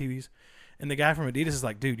in, moving TVs. And the guy from Adidas is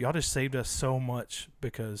like, dude, y'all just saved us so much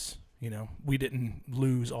because, we didn't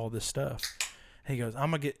lose all this stuff. And he goes,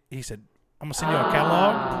 he said, I'm going to send y'all a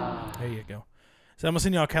catalog. There you go. So I'm going to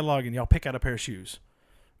send y'all a catalog and y'all pick out a pair of shoes.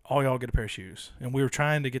 All y'all get a pair of shoes. And we were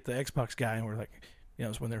trying to get the Xbox guy, and we're like, it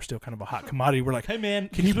was when they were still kind of a hot commodity. We're like, hey man,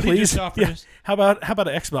 can you please? Yeah, how about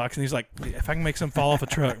an Xbox? And he's like, if I can make some fall off a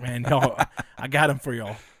truck, man, y'all, I got them for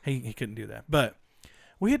y'all. He couldn't do that, but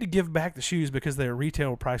we had to give back the shoes because their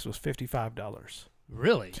retail price was $55.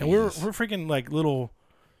 Really? And we're freaking like little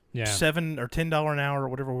 $7 or $10 an hour or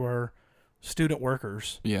whatever we were student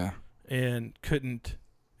workers. Yeah. And couldn't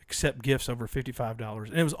accept gifts over $55.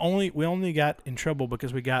 And it was we only got in trouble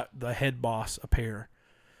because we got the head boss a pair.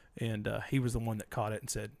 And he was the one that caught it and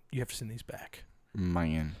said, you have to send these back.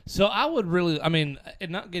 Man. So I would really,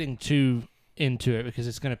 not getting too into it because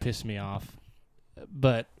it's going to piss me off,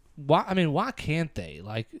 but why can't they?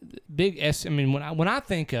 Like, when I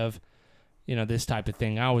think of, this type of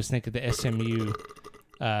thing, I always think of the SMU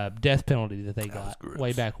death penalty that they got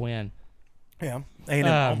way back when. Yeah, A&M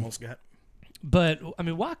almost got. But,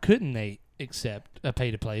 why couldn't they accept a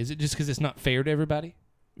pay-to-play? Is it just because it's not fair to everybody?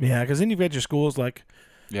 Yeah, because then you've got your schools like...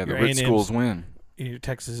 Yeah, the rich schools win. Your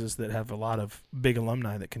Texases that have a lot of big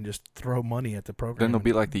alumni that can just throw money at the program. Then they'll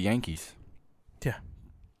be like the Yankees. Yeah,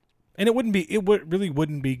 and it really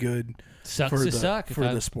wouldn't be good Sucks for to suck for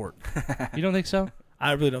the sport. You don't think so?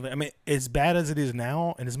 I really don't think. As bad as it is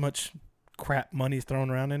now, and as much crap money's thrown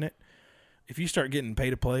around in it, if you start getting pay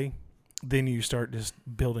to play, then you start just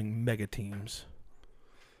building mega teams.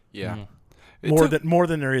 Yeah, more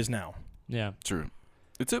than there is now. Yeah, true.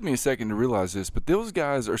 It took me a second to realize this, but those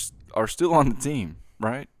guys are still on the team,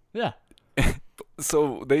 right? Yeah.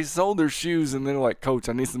 So they sold their shoes, and they're like, Coach,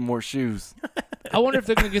 I need some more shoes. I wonder if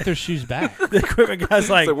they're going to get their shoes back. The equipment guy's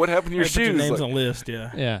like, so what happened to your put your shoes? names Like, on a list,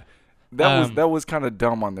 yeah. Yeah. That was kind of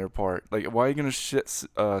dumb on their part. Like, why are you going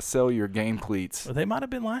to sell your game cleats? Well, they might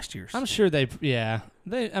have been last year's. I'm sure we don't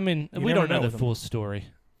know the full story.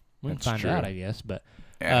 We can That's find true. out, I guess, but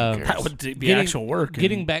Yeah, who cares? That would be actual work.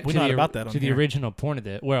 Getting back we're to not the, about that on to the here. original point of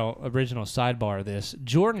original sidebar of this,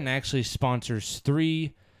 Jordan actually sponsors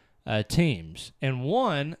 3 teams, and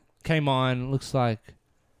one came on. Looks like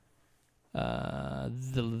the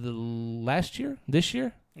this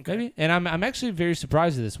year, maybe. And I'm actually very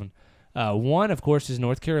surprised at this one. One, of course, is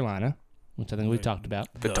North Carolina, which I think we talked about.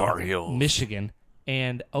 The Tar Heels. Michigan.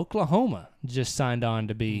 And Oklahoma just signed on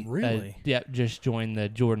to be Really? Just joined the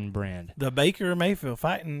Jordan brand. The Baker Mayfield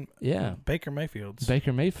fighting. Yeah. Baker Mayfields.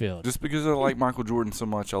 Baker Mayfield. Just because I like Michael Jordan so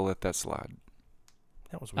much, I'll let that slide.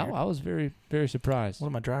 That was weird. I was very, very surprised. One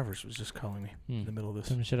of my drivers was just calling me in the middle of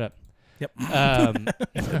this. Shut up. Yep. Um,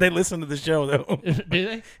 They listen to the show though. do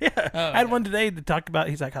they? Yeah. I had one today that talked about.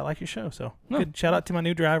 He's like, I like your show. So good. Shout out to my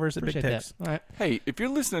new drivers at Big Appreciate Tex. that. All right. Hey, if you're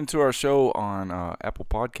listening to our show on Apple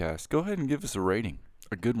Podcasts, go ahead and give us a rating.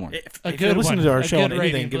 A good one. If good you're listening one. to our A show good on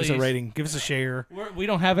anything, rating, give us a please. rating. Give us a share. We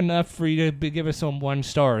don't have enough for you to give us some 1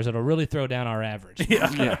 stars. It'll really throw down our average.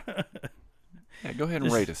 Yeah. Yeah, go ahead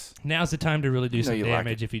and rate us. Now's the time to really do some you like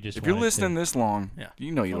damage it. if you just If you're wanted listening to. this long, Yeah.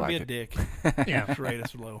 you know you Don't like be a it. dick. Yeah. Just rate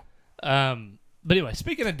us low. But anyway,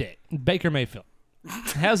 speaking of Dick, Baker Mayfield,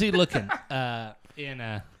 how's he looking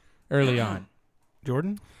in early on?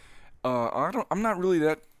 Jordan? I'm not really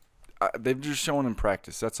that. They've just shown in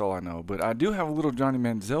practice. That's all I know. But I do have a little Johnny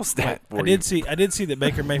Manziel stat for I you. did see that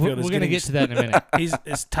Baker Mayfield We're is going to getting. get to that in a minute. He's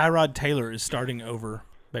Tyrod Taylor is starting over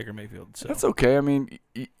Baker Mayfield. So That's okay. I mean,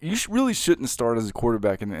 you really shouldn't start as a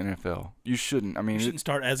quarterback in the NFL. You shouldn't. I mean, you shouldn't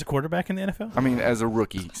start as a quarterback in the NFL. as a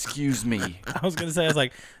rookie. Excuse me. I was gonna say, I was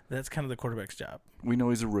like, that's kind of the quarterback's job. We know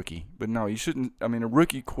he's a rookie, but no, you shouldn't. I mean, a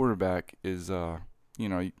rookie quarterback is,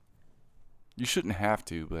 you shouldn't have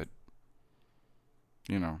to, but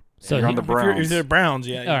So you're on the If Browns. you're the Browns,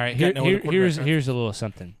 yeah. All right, you got no other quarterback, right? here's a little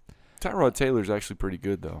something. Tyrod Taylor's actually pretty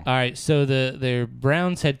good though. All right, so their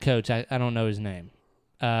Browns head coach, I don't know his name,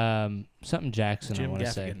 something Jackson. I Jim want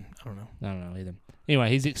to say. Gaffigan. I don't know. I don't know either. Anyway,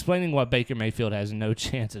 he's explaining why Baker Mayfield has no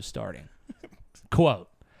chance of starting. Quote,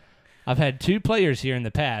 I've had 2 players here in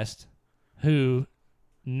the past who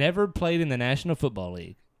never played in the National Football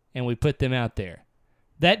League, and we put them out there.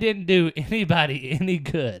 That didn't do anybody any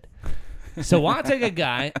good. So why take a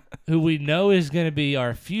guy who we know is going to be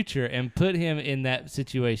our future and put him in that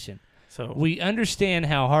situation? So We understand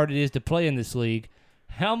how hard it is to play in this league,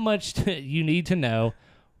 how much you need to know,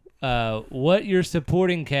 what your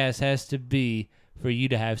supporting cast has to be for you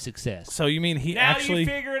to have success. So you mean he Now actually you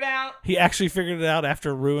figure it out. he actually figured it out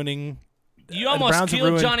after ruining? You the almost Browns have killed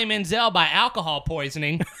ruined- Johnny Manziel by alcohol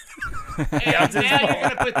poisoning. And now you're going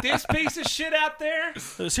to put this piece of shit out there?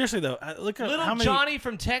 So seriously though, look up Little how many. Johnny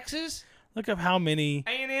from Texas, Look up how many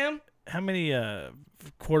A&M.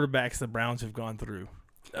 quarterbacks the Browns have gone through.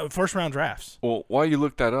 First round drafts Well, while you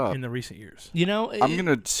look that up, in the recent years. You know, I'm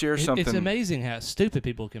gonna share it's something amazing how stupid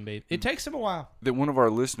people can be. It takes them a while. that one of our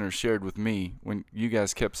listeners shared with me when you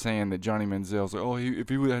guys kept saying that Johnny Manziel's like, if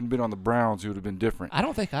he hadn't been on the Browns, he would have been different. I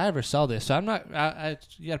don't think I ever saw this, so I'm not.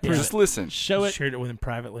 You got to prove Just it. listen. Show it. Shared it with him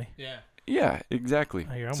privately. Yeah. Yeah, exactly.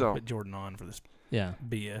 Here, I'm So, gonna put Jordan on for this Yeah.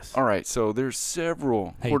 BS. all right, so there's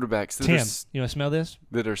several Hey, quarterbacks that Tim, are, you want to smell this?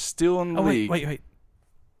 that are still in the Oh league. wait.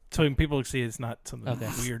 So when people see it's not something Okay.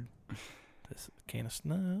 weird. This can of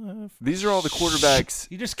snuff. These are all the quarterbacks.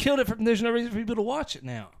 You just killed it. There's no reason for people to watch it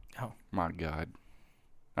now. My God.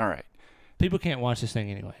 All right. People can't watch this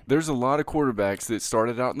thing anyway. There's a lot of quarterbacks that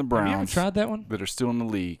started out in the Have you ever Browns tried that one? that are still in the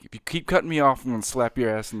league. If you keep cutting me off, I'm going to slap your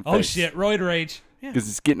ass in the Oh face. shit! Roid rage. Because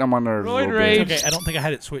it's getting on my nerves a Roid little rage. bit. Okay, I don't think I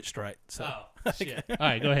had it switched right. So Oh shit! All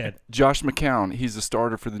right, go ahead. Josh McCown, he's a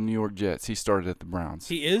starter for the New York Jets. He started at the Browns.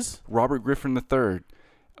 he is. Robert Griffin III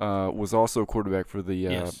was also a quarterback for the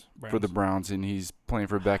Yes, for the Browns, and he's playing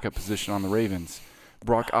for a backup position on the Ravens.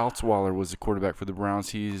 Brock Osweiler was a quarterback for the Browns.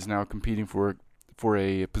 He is now competing for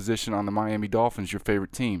a position on the Miami Dolphins, your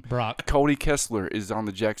favorite team. Brock Cody Kessler is on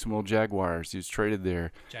the Jacksonville Jaguars. He was traded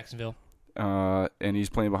there, Jacksonville. and he's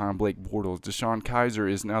playing behind Blake Bortles. Deshaun Kaiser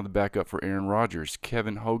is now the backup for Aaron Rodgers.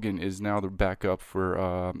 Kevin Hogan is now the backup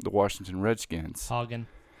for the Washington Redskins. Hagen.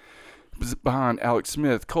 Behind Alex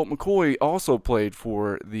Smith, Colt McCoy also played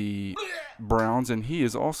for the Browns, and he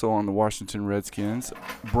is also on the Washington Redskins.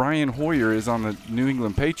 Brian Hoyer is on the New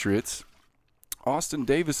England Patriots. Austin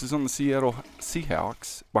Davis is on the Seattle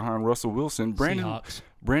Seahawks behind Russell Wilson. Seahawks.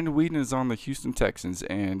 Brandon Whedon is on the Houston Texans,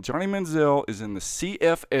 and Johnny Manziel is in the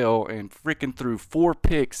CFL and freaking threw 4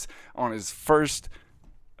 picks on his first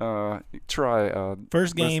try.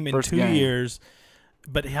 First game in 2 years.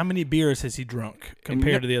 But how many beers has he drunk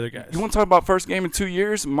compared to the other guys? You want to talk about first game in 2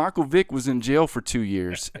 years? Michael Vick was in jail for 2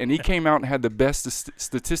 years, and he came out and had the best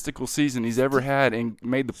statistical season he's ever had and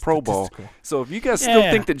made the Pro Bowl. So if you guys still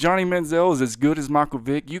think that Johnny Manziel is as good as Michael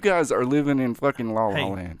Vick, you guys are living in fucking La La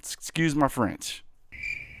Land. Excuse my French.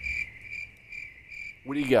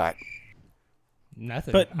 What do you got?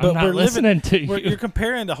 Nothing. But I'm not we're listening to you. You're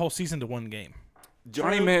comparing the whole season to one game.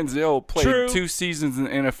 Johnny Manziel played True. 2 seasons in the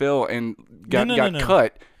NFL and got No.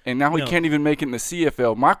 cut, and now he No. can't even make it in the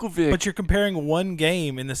CFL. Michael Vick. But you're comparing one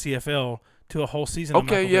game in the CFL to a whole season. of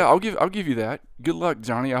Okay, Michael yeah, Vick. I'll give you that. Good luck,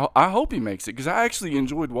 Johnny. I hope he makes it because I actually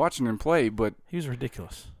enjoyed watching him play. But He was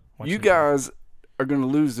ridiculous. you guys are going to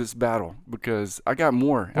lose this battle because I got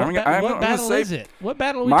more. What, I'm ba- what gonna battle say is it? What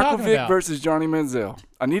battle are we Michael talking Vick about? versus Johnny Manziel.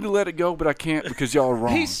 I need to let it go, but I can't because y'all are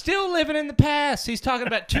wrong. He's still living in the past. He's talking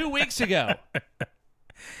about 2 weeks ago.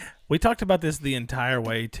 We talked about this the entire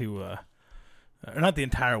way to, or not the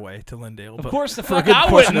entire way to Lindale. Of but course, the for a fuck good I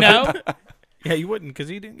portion wouldn't of know. it. Yeah, you wouldn't because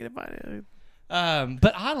you didn't get invited.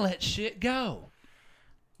 But I let shit go.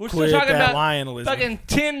 We're Quit still talking that about lying, Elizabeth.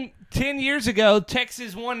 fucking 10 years ago,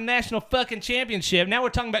 Texas won a national fucking championship. Now we're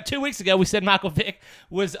talking about 2 weeks ago, we said Michael Vick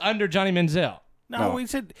was under Johnny Manziel. No, No. we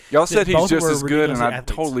said Y'all that said he's both just were as good, and ridiculously I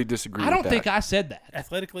athletes. totally disagree I with don't that. think I said that.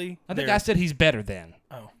 Athletically, I think they're- I said he's better than.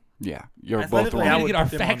 Oh, Yeah, you're both Athletically, We I need wrong. to would get our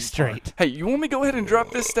put them on facts par. straight. Hey, you want me to go ahead and drop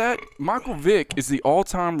this stat? Michael Vick is the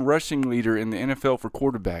all-time rushing leader in the NFL for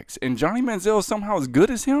quarterbacks, and Johnny Manziel is somehow as good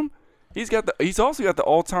as him. He's also got the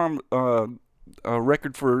all-time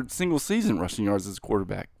record for single-season rushing yards as a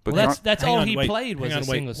quarterback. But Well, that's Hang all on, he wait, played was hang a on,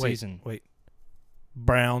 wait, single wait, season. Wait,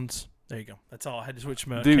 Browns. There you go. That's all. I had to switch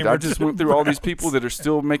my. dude, camera I just to went through all these Browns. people that are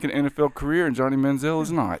still making an NFL career, and Johnny Manziel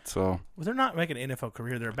is not. So, Well, they're not making an NFL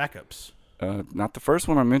career. They're backups. not the first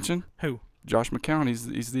one I mentioned. Who? Josh McCown.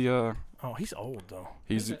 He's the Oh, he's old though.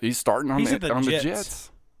 he's starting on He's the at the on the Jets.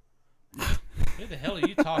 Jets. Who the hell are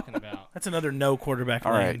you talking about? That's another no quarterback.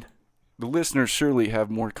 All right. land. The listeners surely have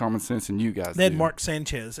more common sense than you guys They had do. Mark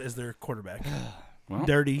Sanchez as their quarterback. Well,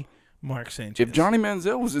 Dirty Mark Sanchez. if Johnny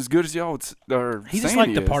Manziel was as good as y'all are he just saying liked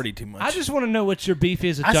he to is, party too much. I just want to know what your beef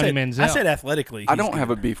is with I Johnny said, Manziel. I said athletically. I he's don't good. have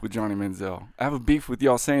a beef with Johnny Manziel. I have a beef with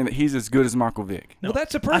y'all saying that he's as good as Michael Vick. well,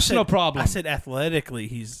 that's a I personal said- problem. I said athletically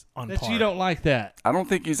he's on that par. you don't like that. I don't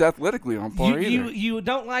think he's athletically on par either. You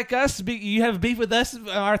don't like us. You have beef with us.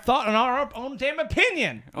 Our thought and our own damn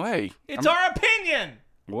opinion. Oh, hey, It's our opinion.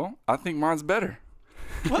 well, I think mine's better.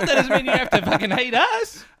 Well, that doesn't mean you have to fucking hate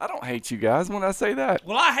us. I don't hate you guys when I say that.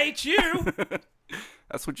 Well, I hate you.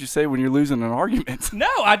 That's what you say when you're losing an argument. No,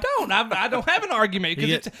 I don't. I don't have an argument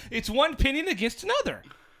because Yeah. it's one opinion against another.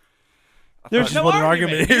 There's That's no what an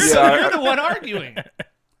argument. argument is. You're the one arguing.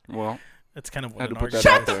 Well, That's kind of what had an to put argument that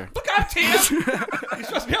Shut out the there. fuck up, Tim. You're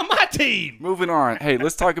supposed to be on my team. Moving on. Hey,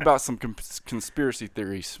 let's talk about some conspiracy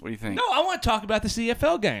theories. What do you think? No, I want to talk about the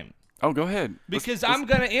CFL game. Oh, go ahead. Because I'm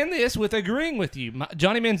going to end this with agreeing with you.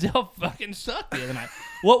 Johnny Manziel fucking sucked the other night.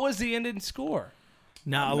 What was the ending score?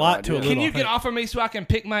 Now a lot to a idea. little. Can you get off of me so I can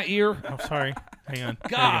pick my ear? Oh, sorry. Hang on.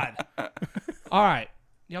 God. All right.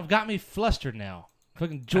 Y'all got me flustered now.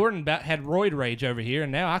 Fucking Jordan about had roid rage over here,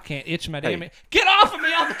 and now I can't itch my damn Hey. ear. Get off of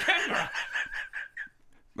me on the camera.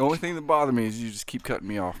 The only thing that bothers me is you just keep cutting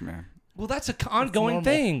me off, man. Well, that's an ongoing normal.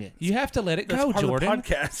 thing. You have to let it That's go, part Jordan. of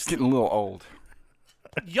the podcast. It's getting a little old.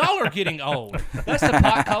 Y'all are getting old. That's the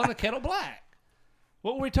pot calling the kettle black.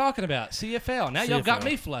 What were we talking about? CFL. Now y'all got CFL.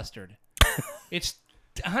 me flustered. It's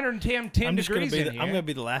 110 I'm just gonna degrees be. in The, here. I'm gonna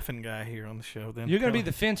be the laughing guy here on the show. Then You're going to be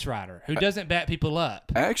the fence rider who doesn't bat people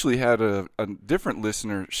up. I actually had a different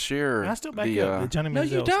listener share I still back the. up. Johnny No,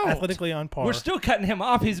 you Manziel's don't. athletically on par. We're still cutting him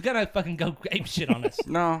off. He's going to fucking go ape shit on us.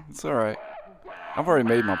 No, it's all right. I've already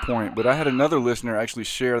made my point, but I had another listener actually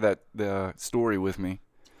share the story with me.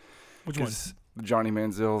 Which one? 'Cause Johnny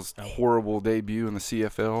Manziel's horrible debut in the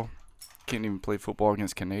CFL. Can't even play football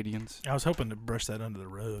against Canadians. I was hoping to brush that under the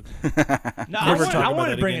rug. No, Never I talk about want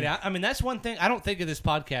that to bring again. it out. I mean, that's one thing. I don't think of this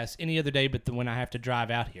podcast any other day but when I have to drive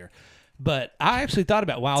out here. But I actually thought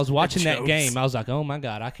about while I was watching that jokes. game, I was like, oh my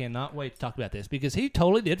God, I cannot wait to talk about this because he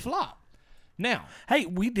totally did flop. Now, Hey,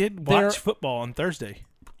 we did There- watch football on Thursday.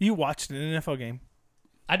 You watched an NFL game,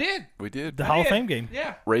 I did. We did. the Hall of did. Fame game.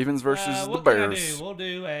 Yeah. Ravens versus the what can I Bears. do?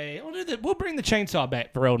 We'll bring the chainsaw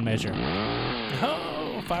back for old measure.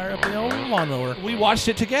 Oh, fire up the old lawnmower. We watched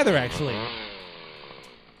it together, actually.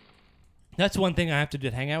 That's one thing I have to do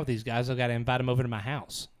to hang out with these guys. I've got to invite them over to my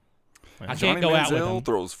house. I can't Johnny go out with Manziel them.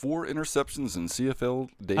 throws 4 interceptions in CFL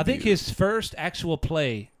debut. I think his first actual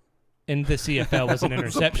play in the CFL was an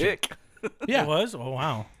interception. Pick. Yeah. It was? Oh,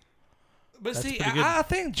 wow. But That's see, pretty good. I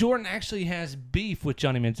think Jordan actually has beef with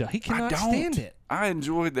Johnny Manziel. He I cannot don't. stand it. I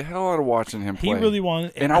enjoyed the hell out of watching him play. He really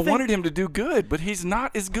wanted. And I think- wanted him to do good, but he's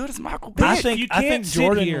not as good as Michael Vick. I you think can't sit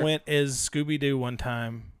Jordan here- went as Scooby Doo one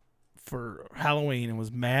time for Halloween and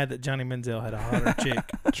was mad that Johnny Manziel had a hotter chick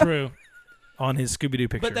True. on his Scooby-Doo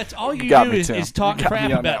picture. But that's all you got do me, is Tim. talk You got crap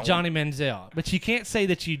me on about that one. Johnny Manziel. But you can't say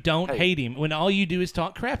that you don't Hey. hate him when all you do is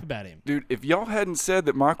talk crap about him. Dude, if y'all hadn't said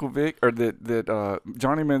that Michael Vick or that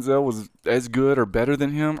Johnny Manziel was as good or better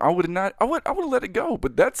than him, I would have let it go.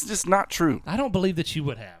 But that's just not true. I don't believe that you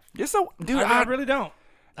would have. Yes, dude. I really don't.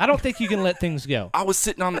 I don't think you can let things go. I was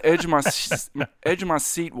sitting on the edge of my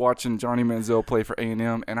seat watching Johnny Manziel play for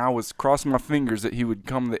A&M, and I was crossing my fingers that he would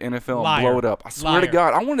come to the NFL Liar. and blow it up. I swear to Liar.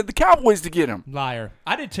 God, I wanted the Cowboys to get him. Liar.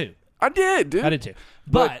 I did too. I did, dude. I did too.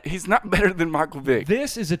 But But he's not better than Michael Vick.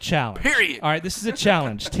 this is a challenge. Period. All right, this is a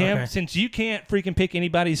challenge, Tim. Okay. Since you can't freaking pick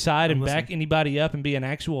anybody's side and listening. back anybody up and be an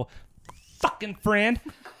actual fucking friend,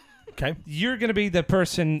 okay. you're going to be the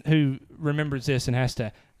person who remembers this and has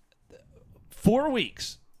to 4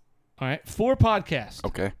 weeks. All right, 4 podcasts.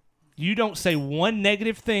 Okay. You don't say one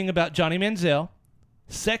negative thing about Johnny Manziel.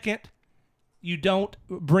 Second, you don't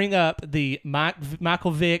bring up the Michael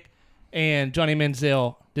Vick and Johnny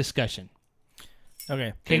Manziel discussion.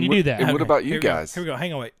 Okay. Can you do that? And what Okay, about here you we go. guys? Here we go.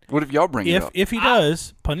 Hang on, wait. What if y'all bring it up? If he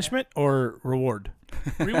does, punishment or reward?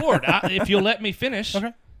 Reward. If you'll let me finish.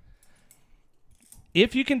 Okay.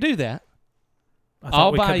 If you can do that, I thought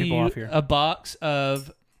I'll we cut buy people you off here. a box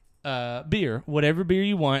of beer, whatever beer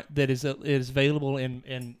you want that is available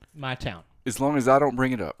in my town. As long as I don't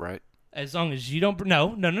bring it up, right? As long as you don't.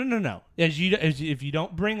 No. If you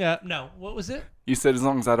don't bring up. No. What was it? You said as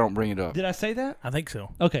long as I don't bring it up. Did I say that? I think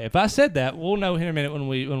so. Okay. If I said that, we'll know here in a minute when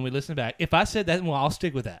we listen back. If I said that, well, I'll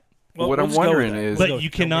stick with that. What we'll I'm just go with wondering that. is- We'll go But with you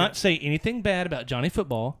that. cannot say anything bad about Johnny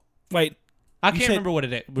Football. Wait. I You can't said- remember what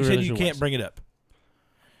it. You said you can't bring it up.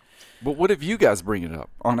 But what if you guys bring it up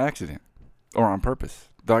on accident or on purpose?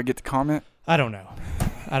 Do I get to comment? I don't know.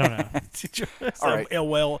 All right.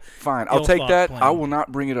 Well, Fine. I'll ill take thought that. plan. I will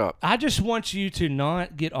not bring it up. I just want you to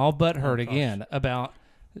not get all butthurt again about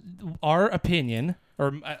our opinion,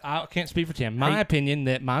 or I can't speak for Tim. My Hey. opinion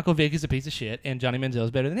that Michael Vick is a piece of shit and Johnny Manziel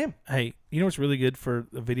is better than him. hey, you know what's really good for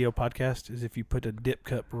a video podcast is if you put a dip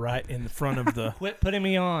cup right in the front of the. Quit putting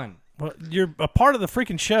me on. Well, you're a part of the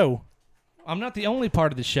freaking show. I'm not the only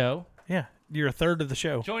part of the show. Yeah, you're a third of the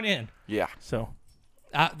show. Join in. Yeah. So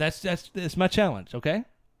That's my challenge. Okay.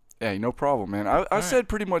 Hey, no problem, man. I said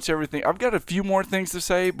pretty much everything. I've got a few more things to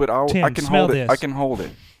say, but Tim, I can smell hold it. this. I can hold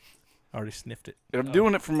it. I already sniffed it. And I'm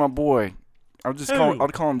doing it for my boy. I'll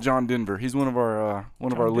call him John Denver. He's one of our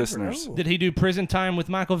Denver, listeners. oh. Did he do prison time with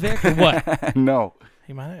Michael Vick or what? No,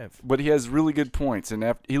 He might have. but he has really good points,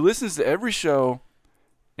 and he listens to every show,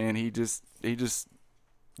 and he just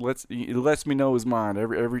lets me know his mind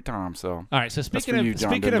every time. So All right. So speaking for you,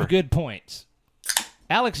 John of Denver. good points,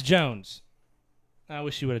 Alex Jones. I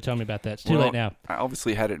wish you would have told me about that. It's too Well, late now. I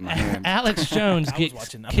obviously had it in my hand. Alex Jones I was gets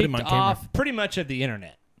watching. I put him kicked on camera. off pretty much of the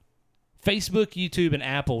internet. Facebook, YouTube, and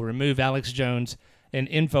Apple remove Alex Jones and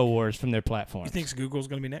InfoWars from their You platforms. think Google's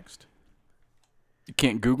going to be next? You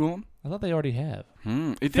can't Google him. I thought they already have.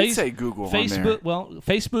 It did Face- say Google on there.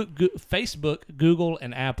 Facebook, Google,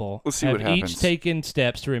 and Apple Let's see have what happens. each taken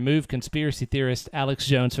steps to remove conspiracy theorist Alex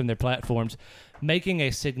Jones from their platforms, making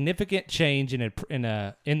a significant change in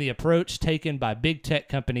the approach taken by big tech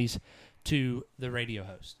companies to the radio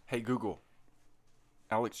host. Hey Google,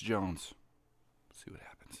 Alex Jones. Let's see what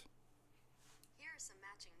happens. Here are some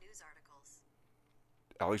matching news articles.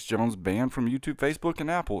 Alex Jones banned from YouTube, Facebook, and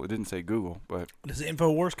Apple. It didn't say Google, but Does the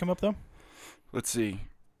InfoWars come up though? let's see.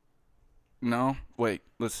 No, wait.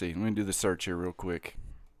 Let's see. Let me do the search here real quick.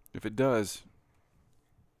 If it does,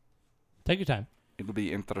 Take your time. it'll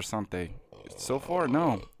be interessante. So far,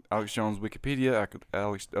 no. Alex Jones Wikipedia.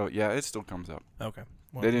 Oh yeah, it still comes up. Okay.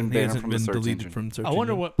 Well, They didn't he ban him hasn't from the been search deleted engine. from search I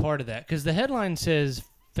wonder engine. what part of that, because the headline says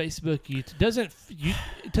Facebook,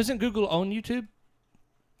 YouTube. Doesn't Google own YouTube?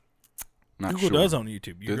 Not Google sure. does own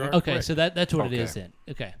YouTube. Do they? Okay, correct. so that's what it is then.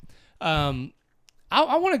 Okay.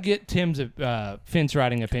 I want to get Tim's fence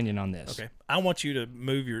riding opinion on this. Okay. I want you to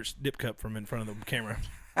move your dip cup from in front of the camera.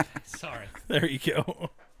 Sorry. There you go.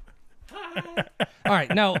 All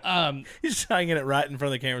right. No. He's just hanging it right in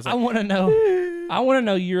front of the camera. It's I like, want to know. I want to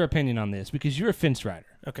know your opinion on this because you're a fence rider,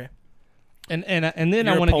 okay. and then I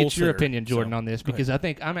You're a want to pole get your sitter, opinion, Jordan, so on this go because I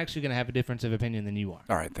think I'm actually going to have a difference of opinion than you are.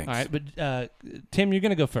 All right, thanks. All right, but Tim, you're going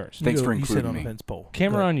to go first. Thanks for You sit including on me. a fence pole.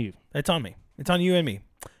 Camera Go on ahead. you. It's on me. It's on you and me.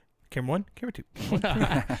 Camera 1, camera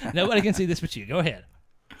 2. Nobody can see this but you. Go ahead.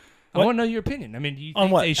 I What? want to know your opinion. I mean, do you On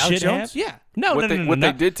think what, they Alex should Jones? have? Yeah. No, What no, they- no, no, what no,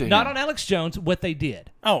 they did to not him. on Alex Jones. What they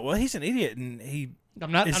did. Oh, well, he's an idiot, and he I'm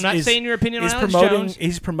not. is- I'm not is- saying your opinion on is Alex promoting. Jones.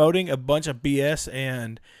 He's promoting a bunch of BS,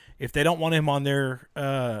 and if they don't want him on their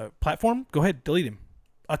platform, go ahead, delete him.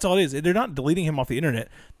 That's all it is. They're not deleting him off the internet.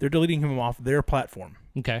 They're deleting him off their platform,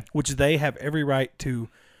 Okay. which they have every right to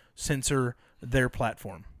censor their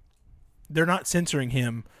platform. they're not censoring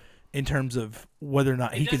him in terms of whether or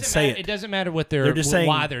not he can say it. It doesn't matter what they're just saying,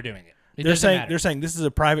 why they're doing it. They're saying this is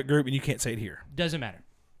a private group and you can't say it here. Doesn't matter.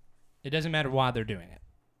 It doesn't matter why they're doing it.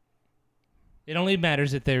 It only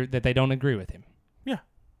matters that they don't agree with him. Yeah.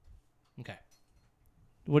 Okay.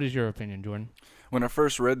 What is your opinion, Jordan? When I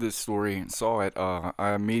first read this story and saw it,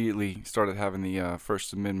 I immediately started having the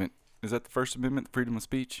First Amendment. Is that the First Amendment, freedom of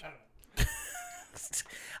speech?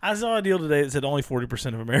 I saw a deal today that said only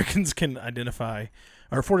 40% of Americans can identify,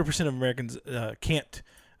 or 40% of Americans can't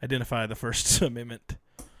identify the First Amendment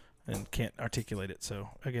and can't articulate it. So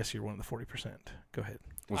I guess you're one of the 40%. Go ahead.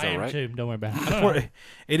 Was I that am right? too. Don't worry about it.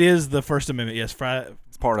 It is the First Amendment. Yes,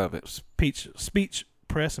 It's part of it. speech,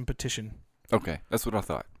 press, and petition. Okay, that's what I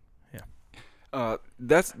thought. Yeah.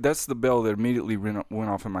 That's the bell that immediately went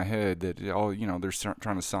off in my head. That they're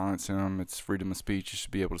trying to silence him. It's freedom of speech. He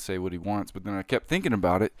should be able to say what he wants. But then I kept thinking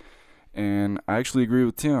about it, and I actually agree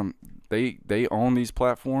with Tim. They own these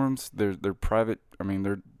platforms. They're private. I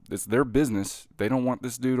mean, it's their business. They don't want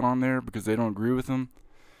this dude on there because they don't agree with him.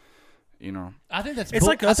 I think that's It's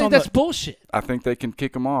like us I think on that's the- bullshit. I think they can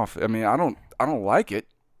kick him off. I mean, I don't like it,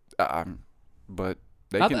 but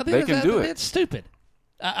they can do it. It's stupid.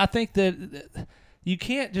 I think that you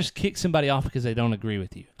can't just kick somebody off because they don't agree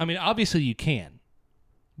with you. I mean, obviously you can,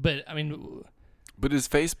 but I mean, But is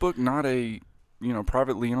Facebook not a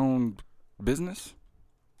privately owned business?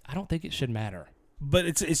 I don't think it should matter. But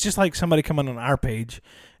it's just like somebody coming on our page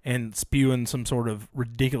and spewing some sort of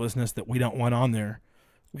ridiculousness that we don't want on there.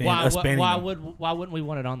 And us banning them. Why wouldn't we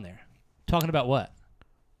want it on there? Talking about what?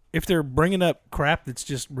 If they're bringing up crap that's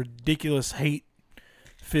just ridiculous,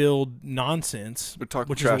 hate-filled nonsense, They're talking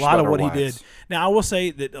which is a trash lot of about what our he wives. did. Now, I will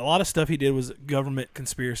say that a lot of stuff he did was government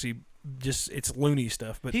conspiracy. Just it's loony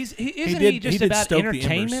stuff. But Isn't he he just did about stoke the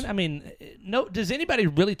entertainment? embers. I mean, no. Does anybody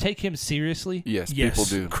really take him seriously? Yes, Yes, people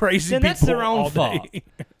do. crazy Then people that's their own all fault. day.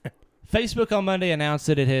 Facebook on Monday announced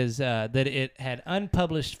that it had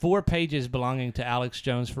unpublished 4 pages belonging to Alex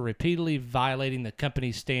Jones for repeatedly violating the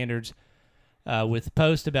company's standards with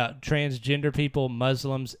posts about transgender people,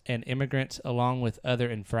 Muslims, and immigrants, along with other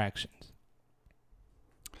infractions.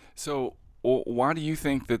 So, why do you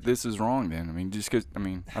think that this is wrong then? I mean, just because, I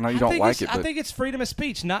know you don't like it, but I think it's freedom of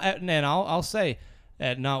speech. And I'll say,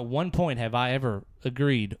 at not one point have I ever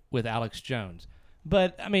agreed with Alex Jones.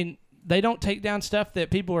 But, I mean, they don't take down stuff that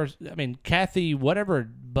people are. I mean, Kathy, whatever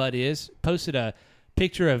Bud is, posted a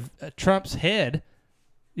picture of Trump's head,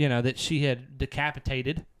 that she had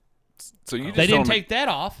decapitated. so you just They didn't don't take that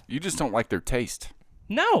off. You just don't like their taste.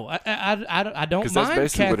 No, I don't 'Cause that's mind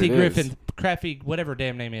basically what Kathy it Griffin, is. Kathy, whatever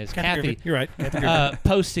damn name is, Kathy Griffin. You're right. Kathy Griffin.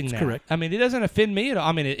 posting that. correct. I mean, it doesn't offend me at all.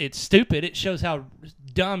 I mean, it's stupid. It shows how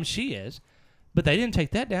dumb she is. But they didn't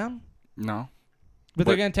take that down. No. But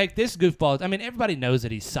they're going to take this goofball. I mean, everybody knows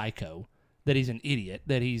that he's psycho, that he's an idiot,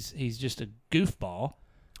 that he's just a goofball.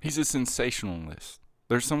 He's a sensationalist.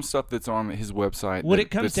 There's some stuff that's on his website. What that-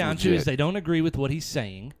 it comes that's down to legit. is they don't agree with what he's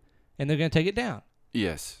saying, and they're going to take it down.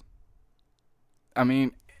 Yes. I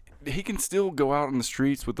mean, he can still go out on the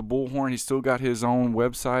streets with the bullhorn. He's still got his own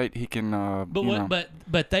website. He can.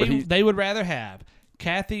 But they would rather have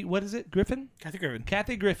Kathy. What is it? Griffin. Kathy Griffin.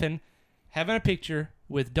 Kathy Griffin having a picture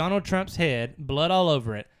with Donald Trump's head, blood all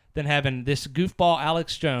over it, than having this goofball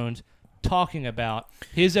Alex Jones talking about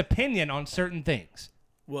his opinion on certain things.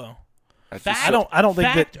 Well, That's Fact, just- I don't think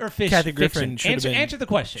fact that or fish, Kathy Griffin fiction? should have been. Answer the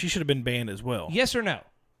question. She should have been banned as well. Yes or no?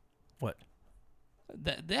 What?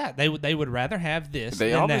 They would rather have this.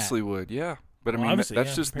 They than obviously that. would, yeah. But I Well, mean, obviously,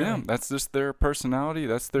 that's yeah, just apparently. them. That's just their personality.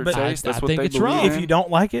 That's their But taste. I That's what think they it's believe wrong. in. If you don't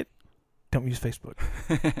like it, don't use Facebook.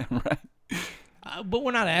 right. But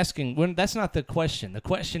we're not asking. That's not the question. The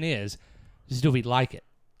question is do we like it?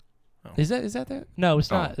 Oh. Is that? No, it's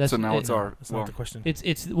not. That's, so now it's our. That's Well, not the question.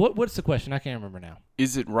 It's what's the question? I can't remember now.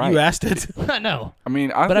 is it right? You asked it. No. I mean,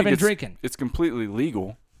 But think I've been it's, drinking. It's completely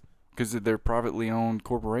legal because they're privately owned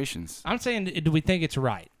corporations. I'm saying, do we think it's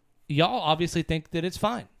right? Y'all obviously think that it's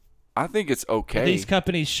fine. I think it's okay. These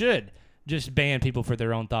companies should just ban people for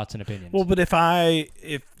their own thoughts and opinions. Well, but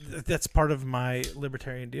if that's part of my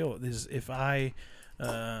libertarian deal is if I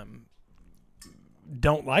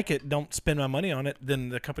don't like it, don't spend my money on it, then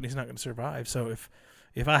the company's not going to survive. So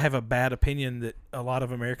if I have a bad opinion that a lot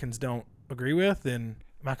of Americans don't agree with, then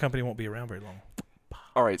my company won't be around very long.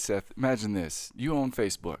 All right, Seth. Imagine this: you own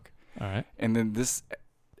Facebook, all right. and then this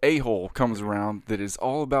a-hole comes around that is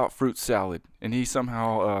all about fruit salad, and he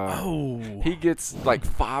somehow he gets like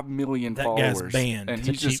 5 million That guy's followers, banned. and It's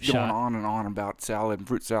a he's just cheap going shot. on and on about salad and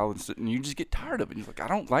fruit salad, and you just get tired of it. You're like, I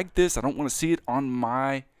don't like this. I don't want to see it on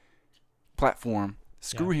my platform.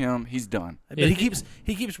 Screw him. He's done. But he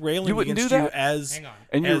keeps railing You wouldn't against do you that? as Hang on.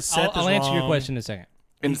 And you're- as Seth I'll is answer your wrong. question in a second.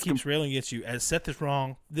 He And keeps railing against you as Seth is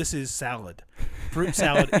wrong. This is salad. Fruit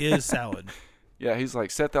salad is salad. Yeah, he's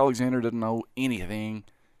like, Seth Alexander doesn't know anything.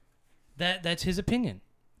 That's his opinion.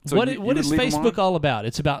 So What you what would is leave him Facebook on? all about?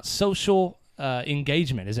 It's about social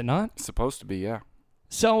engagement, is it not? It's supposed to be, yeah.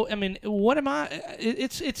 So, I mean, what am I?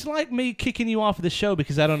 It's like me kicking you off of the show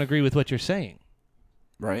because I don't agree with what you're saying.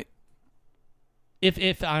 Right?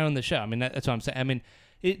 If I own the show, I mean, that's what I'm saying. I mean,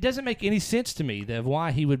 it doesn't make any sense to me of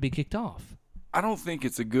why he would be kicked off. I don't think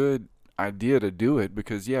it's a good idea to do it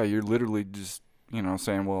because, yeah, you're literally just,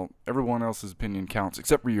 saying, well, everyone else's opinion counts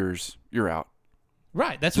except for yours. You're out.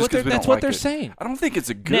 Right. That's Just what 'cause we that's don't what like they're it. saying. I don't think it's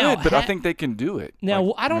a good, Now, but I think they can do it. Now,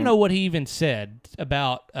 Like, I don't mean, know what he even said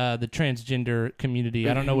about the transgender community.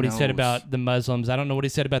 I don't know Who what he said knows? about the Muslims. I don't know what he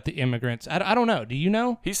said about the immigrants. I don't know. Do you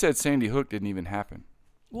know? He said Sandy Hook didn't even happen.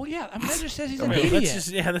 Well, yeah. I mean, that just says he's an Well,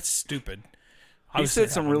 idiot. that's stupid. He Obviously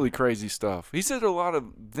said some happened. really crazy stuff. He said a lot of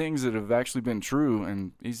things that have actually been true,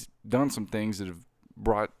 and he's done some things that have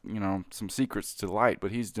brought, some secrets to light,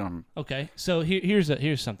 but he's done. Okay, so here's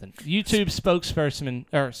something. YouTube spokesperson,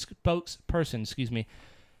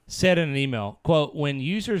 said in an email, quote, "When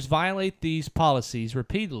users violate these policies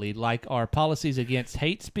repeatedly, like our policies against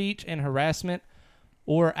hate speech and harassment,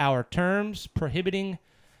 or our terms prohibiting,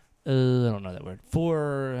 I don't know that word,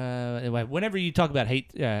 anyway, whenever you talk about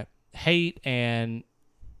hate and,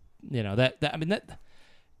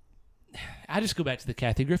 I just go back to the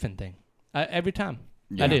Kathy Griffin thing every time.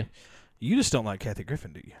 Yeah. I do. You just don't like Kathy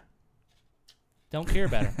Griffin, do you? Don't care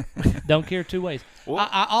about her. Don't care two ways. Well-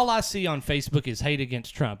 All I see on Facebook is hate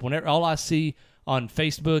against Trump. Whenever all I see on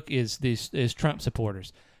Facebook is Trump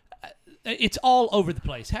supporters. It's all over the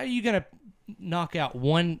place. How are you going to knock out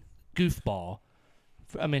one goofball?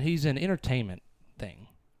 I mean, he's an entertainment thing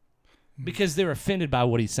because they're offended by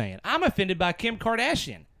what he's saying. I'm offended by Kim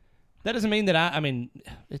Kardashian. That doesn't mean that I mean,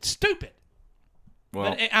 it's stupid.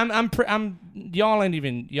 Well, But y'all ain't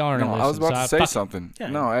even y'all aren't no, I was listening, about to so say something. Yeah.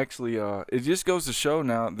 No, actually, it just goes to show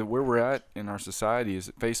now that where we're at in our society is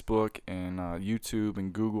Facebook and YouTube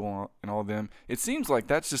and Google and all them. It seems like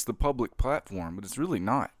that's just the public platform, but it's really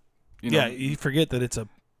not. Yeah, you forget that it's a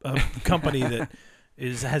company that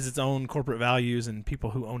has its own corporate values and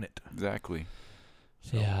people who own it. Exactly.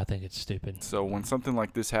 Yeah, I think it's stupid. So when something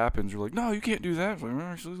like this happens, you're like, no, you can't do that. Well,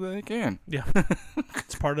 actually, they can. Yeah,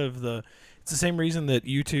 it's part of the. It's the same reason that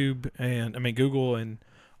YouTube and Google and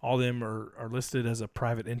all them are listed as a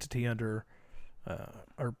private entity under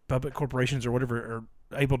or public corporations or whatever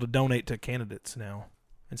are able to donate to candidates now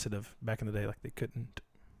instead of back in the day like they couldn't.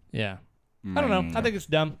 Yeah. I don't know. Man. I think it's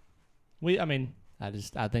dumb.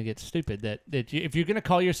 I think it's stupid that if you're going to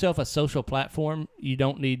call yourself a social platform, you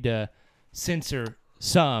don't need to censor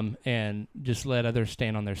some and just let others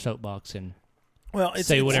stand on their soapbox and Well, it's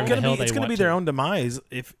say whatever the hell they It's going to want be their to. own demise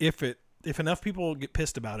if enough people get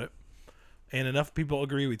pissed about it and enough people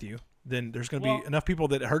agree with you. Then there's going to be enough people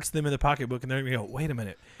that it hurts them in the pocketbook, and they're going to go, "Wait a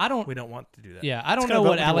minute, we don't want to do that." Yeah, I don't It's know gonna vote what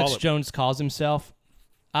with your Alex wallet. Jones calls himself.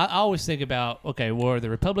 I always think about, okay, well, are the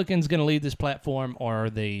Republicans going to leave this platform or are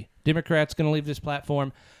the Democrats going to leave this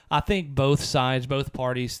platform? I think both sides, both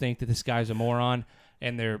parties think that this guy's a moron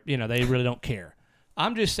and they really don't care.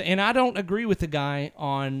 I'm just saying, and I don't agree with the guy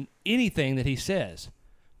on anything that he says,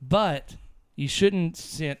 but you shouldn't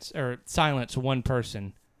silence one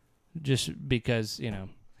person just because,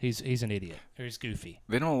 he's an idiot or he's goofy.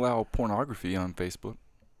 They don't allow pornography on Facebook.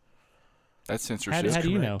 That's censorship. How do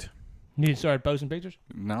you know? Correct. You started posting pictures?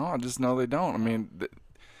 No, I just know they don't. I mean,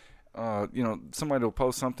 somebody will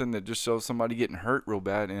post something that just shows somebody getting hurt real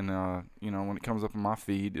bad, and when it comes up in my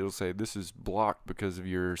feed, it'll say this is blocked because of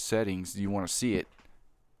your settings. Do you want to see it?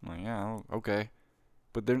 I'm like, yeah, okay,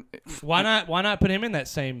 but then Why not put him in that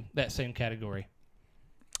same category?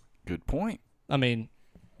 good point. I mean,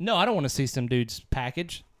 no, I don't want to see some dude's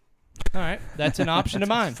package. All right, that's an option of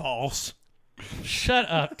mine. False. Shut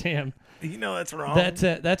up, Tim. You know that's wrong. That's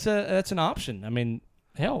an option. I mean,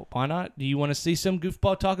 hell, why not? Do you want to see some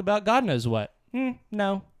goofball talk about God knows what?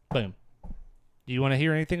 No. Boom. Do you want to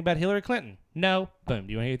hear anything about Hillary Clinton? No. Boom.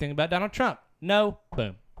 Do you want to hear anything about Donald Trump? No.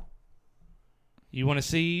 Boom. You want to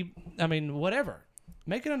see, whatever.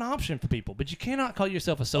 Make it an option for people, but you cannot call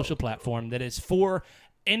yourself a social platform that is for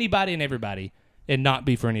anybody and everybody and not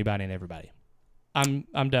be for anybody and everybody. I'm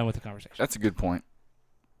done with the conversation. That's a good point.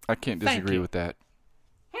 I can't Thank disagree you. with that.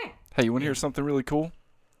 Hey, you want to hear something really cool?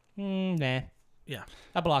 Nah. Yeah.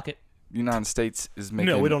 I block it. The United States is making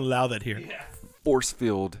No, we don't allow that here. force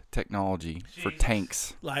field technology for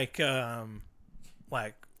tanks. Like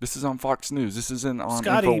This is on Fox News. This isn't on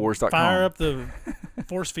Scotty, Infowars.com. fire up the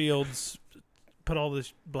force fields put all the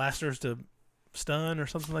blasters to stun or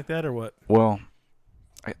something like that, or what? Well,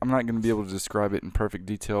 I'm not going to be able to describe it in perfect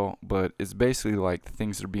detail, but it's basically like the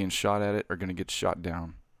things that are being shot at it are going to get shot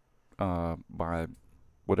down by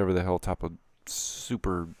whatever the hell type of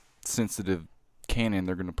super sensitive cannon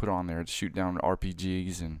they're going to put on there to shoot down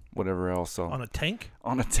RPGs and whatever else. So On a tank?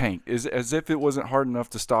 On a tank. As if it wasn't hard enough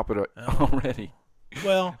to stop it already.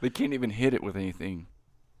 Well, they can't even hit it with anything.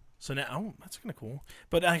 So now, that's kind of cool.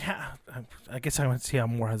 But I guess I want to see how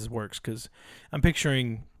more this works, because I'm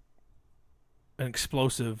picturing an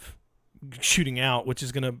explosive shooting out, which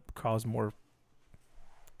is going to cause more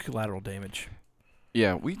collateral damage.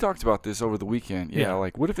 Yeah, we talked about this over the weekend. Yeah,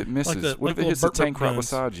 like what if it misses? Like what if it hits the tank right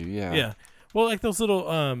beside you? Yeah. Yeah. Well, like those little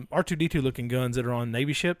R2-D2 looking guns that are on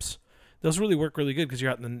Navy ships, those really work really good because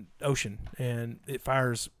you're out in the ocean and it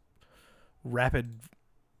fires rapid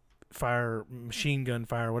fire, machine gun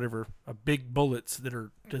fire, whatever, big bullets that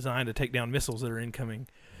are designed to take down missiles that are incoming.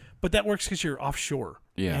 But that works because you're offshore.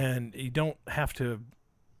 Yeah. And you don't have to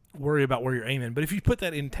worry about where you're aiming. But if you put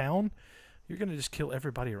that in town, you're going to just kill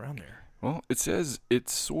everybody around there. Well, it says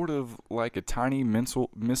it's sort of like a tiny missile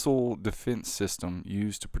defense system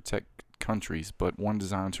used to protect countries, but one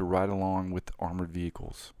designed to ride along with armored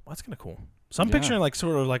vehicles. Well, that's kind of cool. So I'm picturing like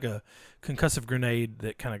sort of like a concussive grenade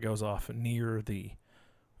that kind of goes off near the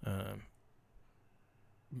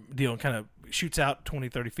deal and kind of shoots out 20,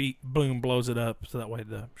 30 feet, boom, blows it up, so that way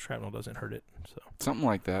the shrapnel doesn't hurt it. So something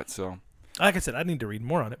like that. So, like I said, I need to read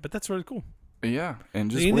more on it, but that's really cool. Yeah,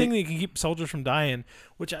 and just anything that can keep soldiers from dying,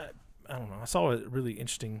 which I don't know. I saw a really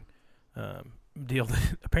interesting deal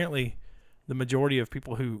that apparently the majority of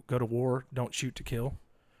people who go to war don't shoot to kill.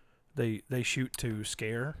 They shoot to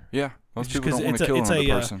scare. Yeah, most people don't want to kill another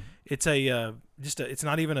person. It's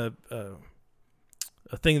not even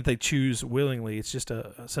a thing that they choose willingly. It's just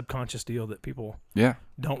a subconscious deal that people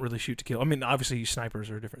don't really shoot to kill. I mean, obviously snipers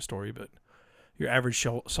are a different story, but your average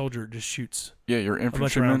soldier just shoots your infantryman a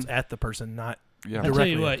bunch of rounds at the person, not I'll tell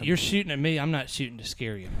you what, you're shooting at me. I'm not shooting to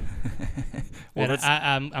scare you. Well,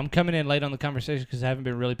 I'm coming in late on the conversation because I haven't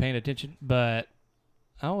been really paying attention, but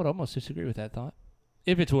I would almost disagree with that thought.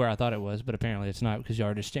 If it's where I thought it was, but apparently it's not because y'all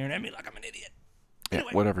are just staring at me like I'm an idiot. Anyway.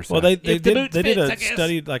 Yeah, whatever. Well, they did a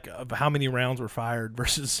study like of how many rounds were fired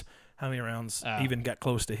versus how many rounds even got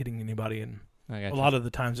close to hitting anybody, and a lot of the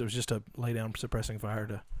times it was just a lay down suppressing fire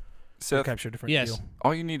to capture a different deal.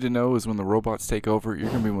 All you need to know is when the robots take over, you're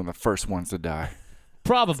going to be one of the first ones to die.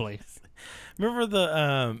 Probably. Remember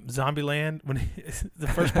the Zombieland when the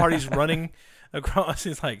first party's running across?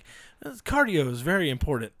 He's like, cardio is very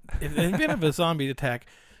important. In the event of a zombie attack,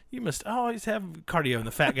 you must always have cardio. And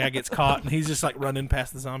the fat guy gets caught, and he's just like running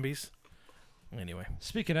past the zombies. Anyway,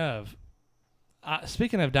 speaking of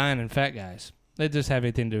dying and fat guys, they just have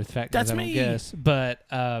anything to do with fat guys. That's I don't guess. But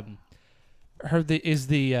is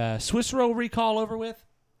the Swiss roll recall over with?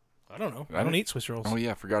 I don't know. I don't eat Swiss rolls. Oh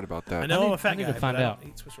yeah, I forgot about that. I know I'm a fat guy, to find out. I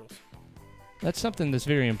don't eat Swiss rolls. That's something that's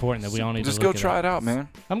very important that we all need to just look go try it out, man.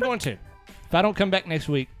 I'm going to. If I don't come back next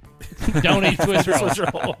week, don't eat Swiss rolls.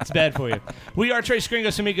 It's bad for you. We are Tres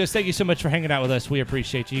Gringos Amigos. Thank you so much for hanging out with us. We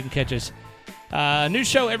appreciate you. You can catch us. New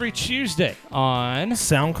show every Tuesday on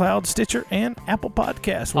SoundCloud, Stitcher, and Apple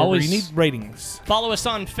Podcasts, where you need ratings. Follow us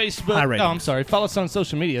on Facebook. Oh, I'm sorry. Follow us on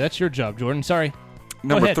social media. That's your job, Jordan. Sorry.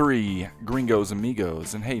 Number 3, Gringos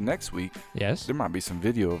Amigos. And hey, next week, yes, there might be some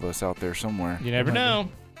video of us out there somewhere. You never know.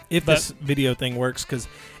 If this video thing works, because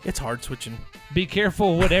it's hard switching. Be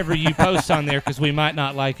careful whatever you post on there, because we might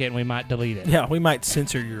not like it and we might delete it. Yeah, we might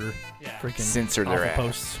censor your freaking censor their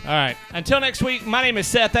posts. All right. Until next week, my name is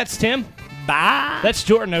Seth. That's Tim. Bye. That's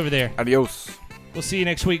Jordan over there. Adios. We'll see you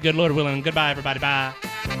next week. Good Lord willing. Goodbye, everybody. Bye.